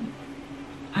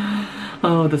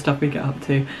 Oh, the stuff we get up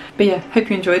to. But yeah, hope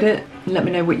you enjoyed it. Let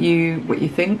me know what you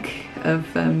think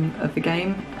of the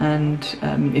game, and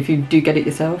if you do get it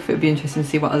yourself, it would be interesting to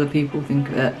see what other people think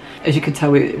of it. As you could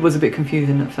tell, it was a bit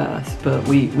confusing at first, but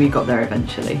we got there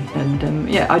eventually, and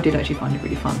yeah, I did actually find it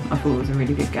really fun. I thought it was a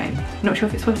really good game. Not sure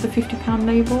if it's worth the £50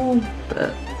 label,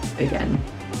 but again,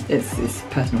 it's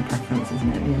personal preference, isn't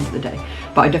it, at the end of the day.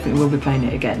 But I definitely will be playing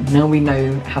it again. Now we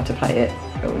know how to play it,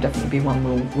 it will definitely be one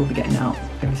we'll be getting out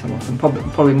every so often.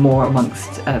 Probably more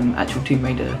amongst actual Tomb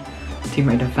Raider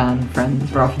fan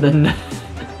friends rather than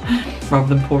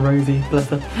poor Rosie, bless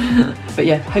her. But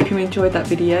yeah, hope you enjoyed that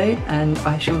video, and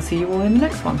I shall see you all in the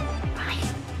next one.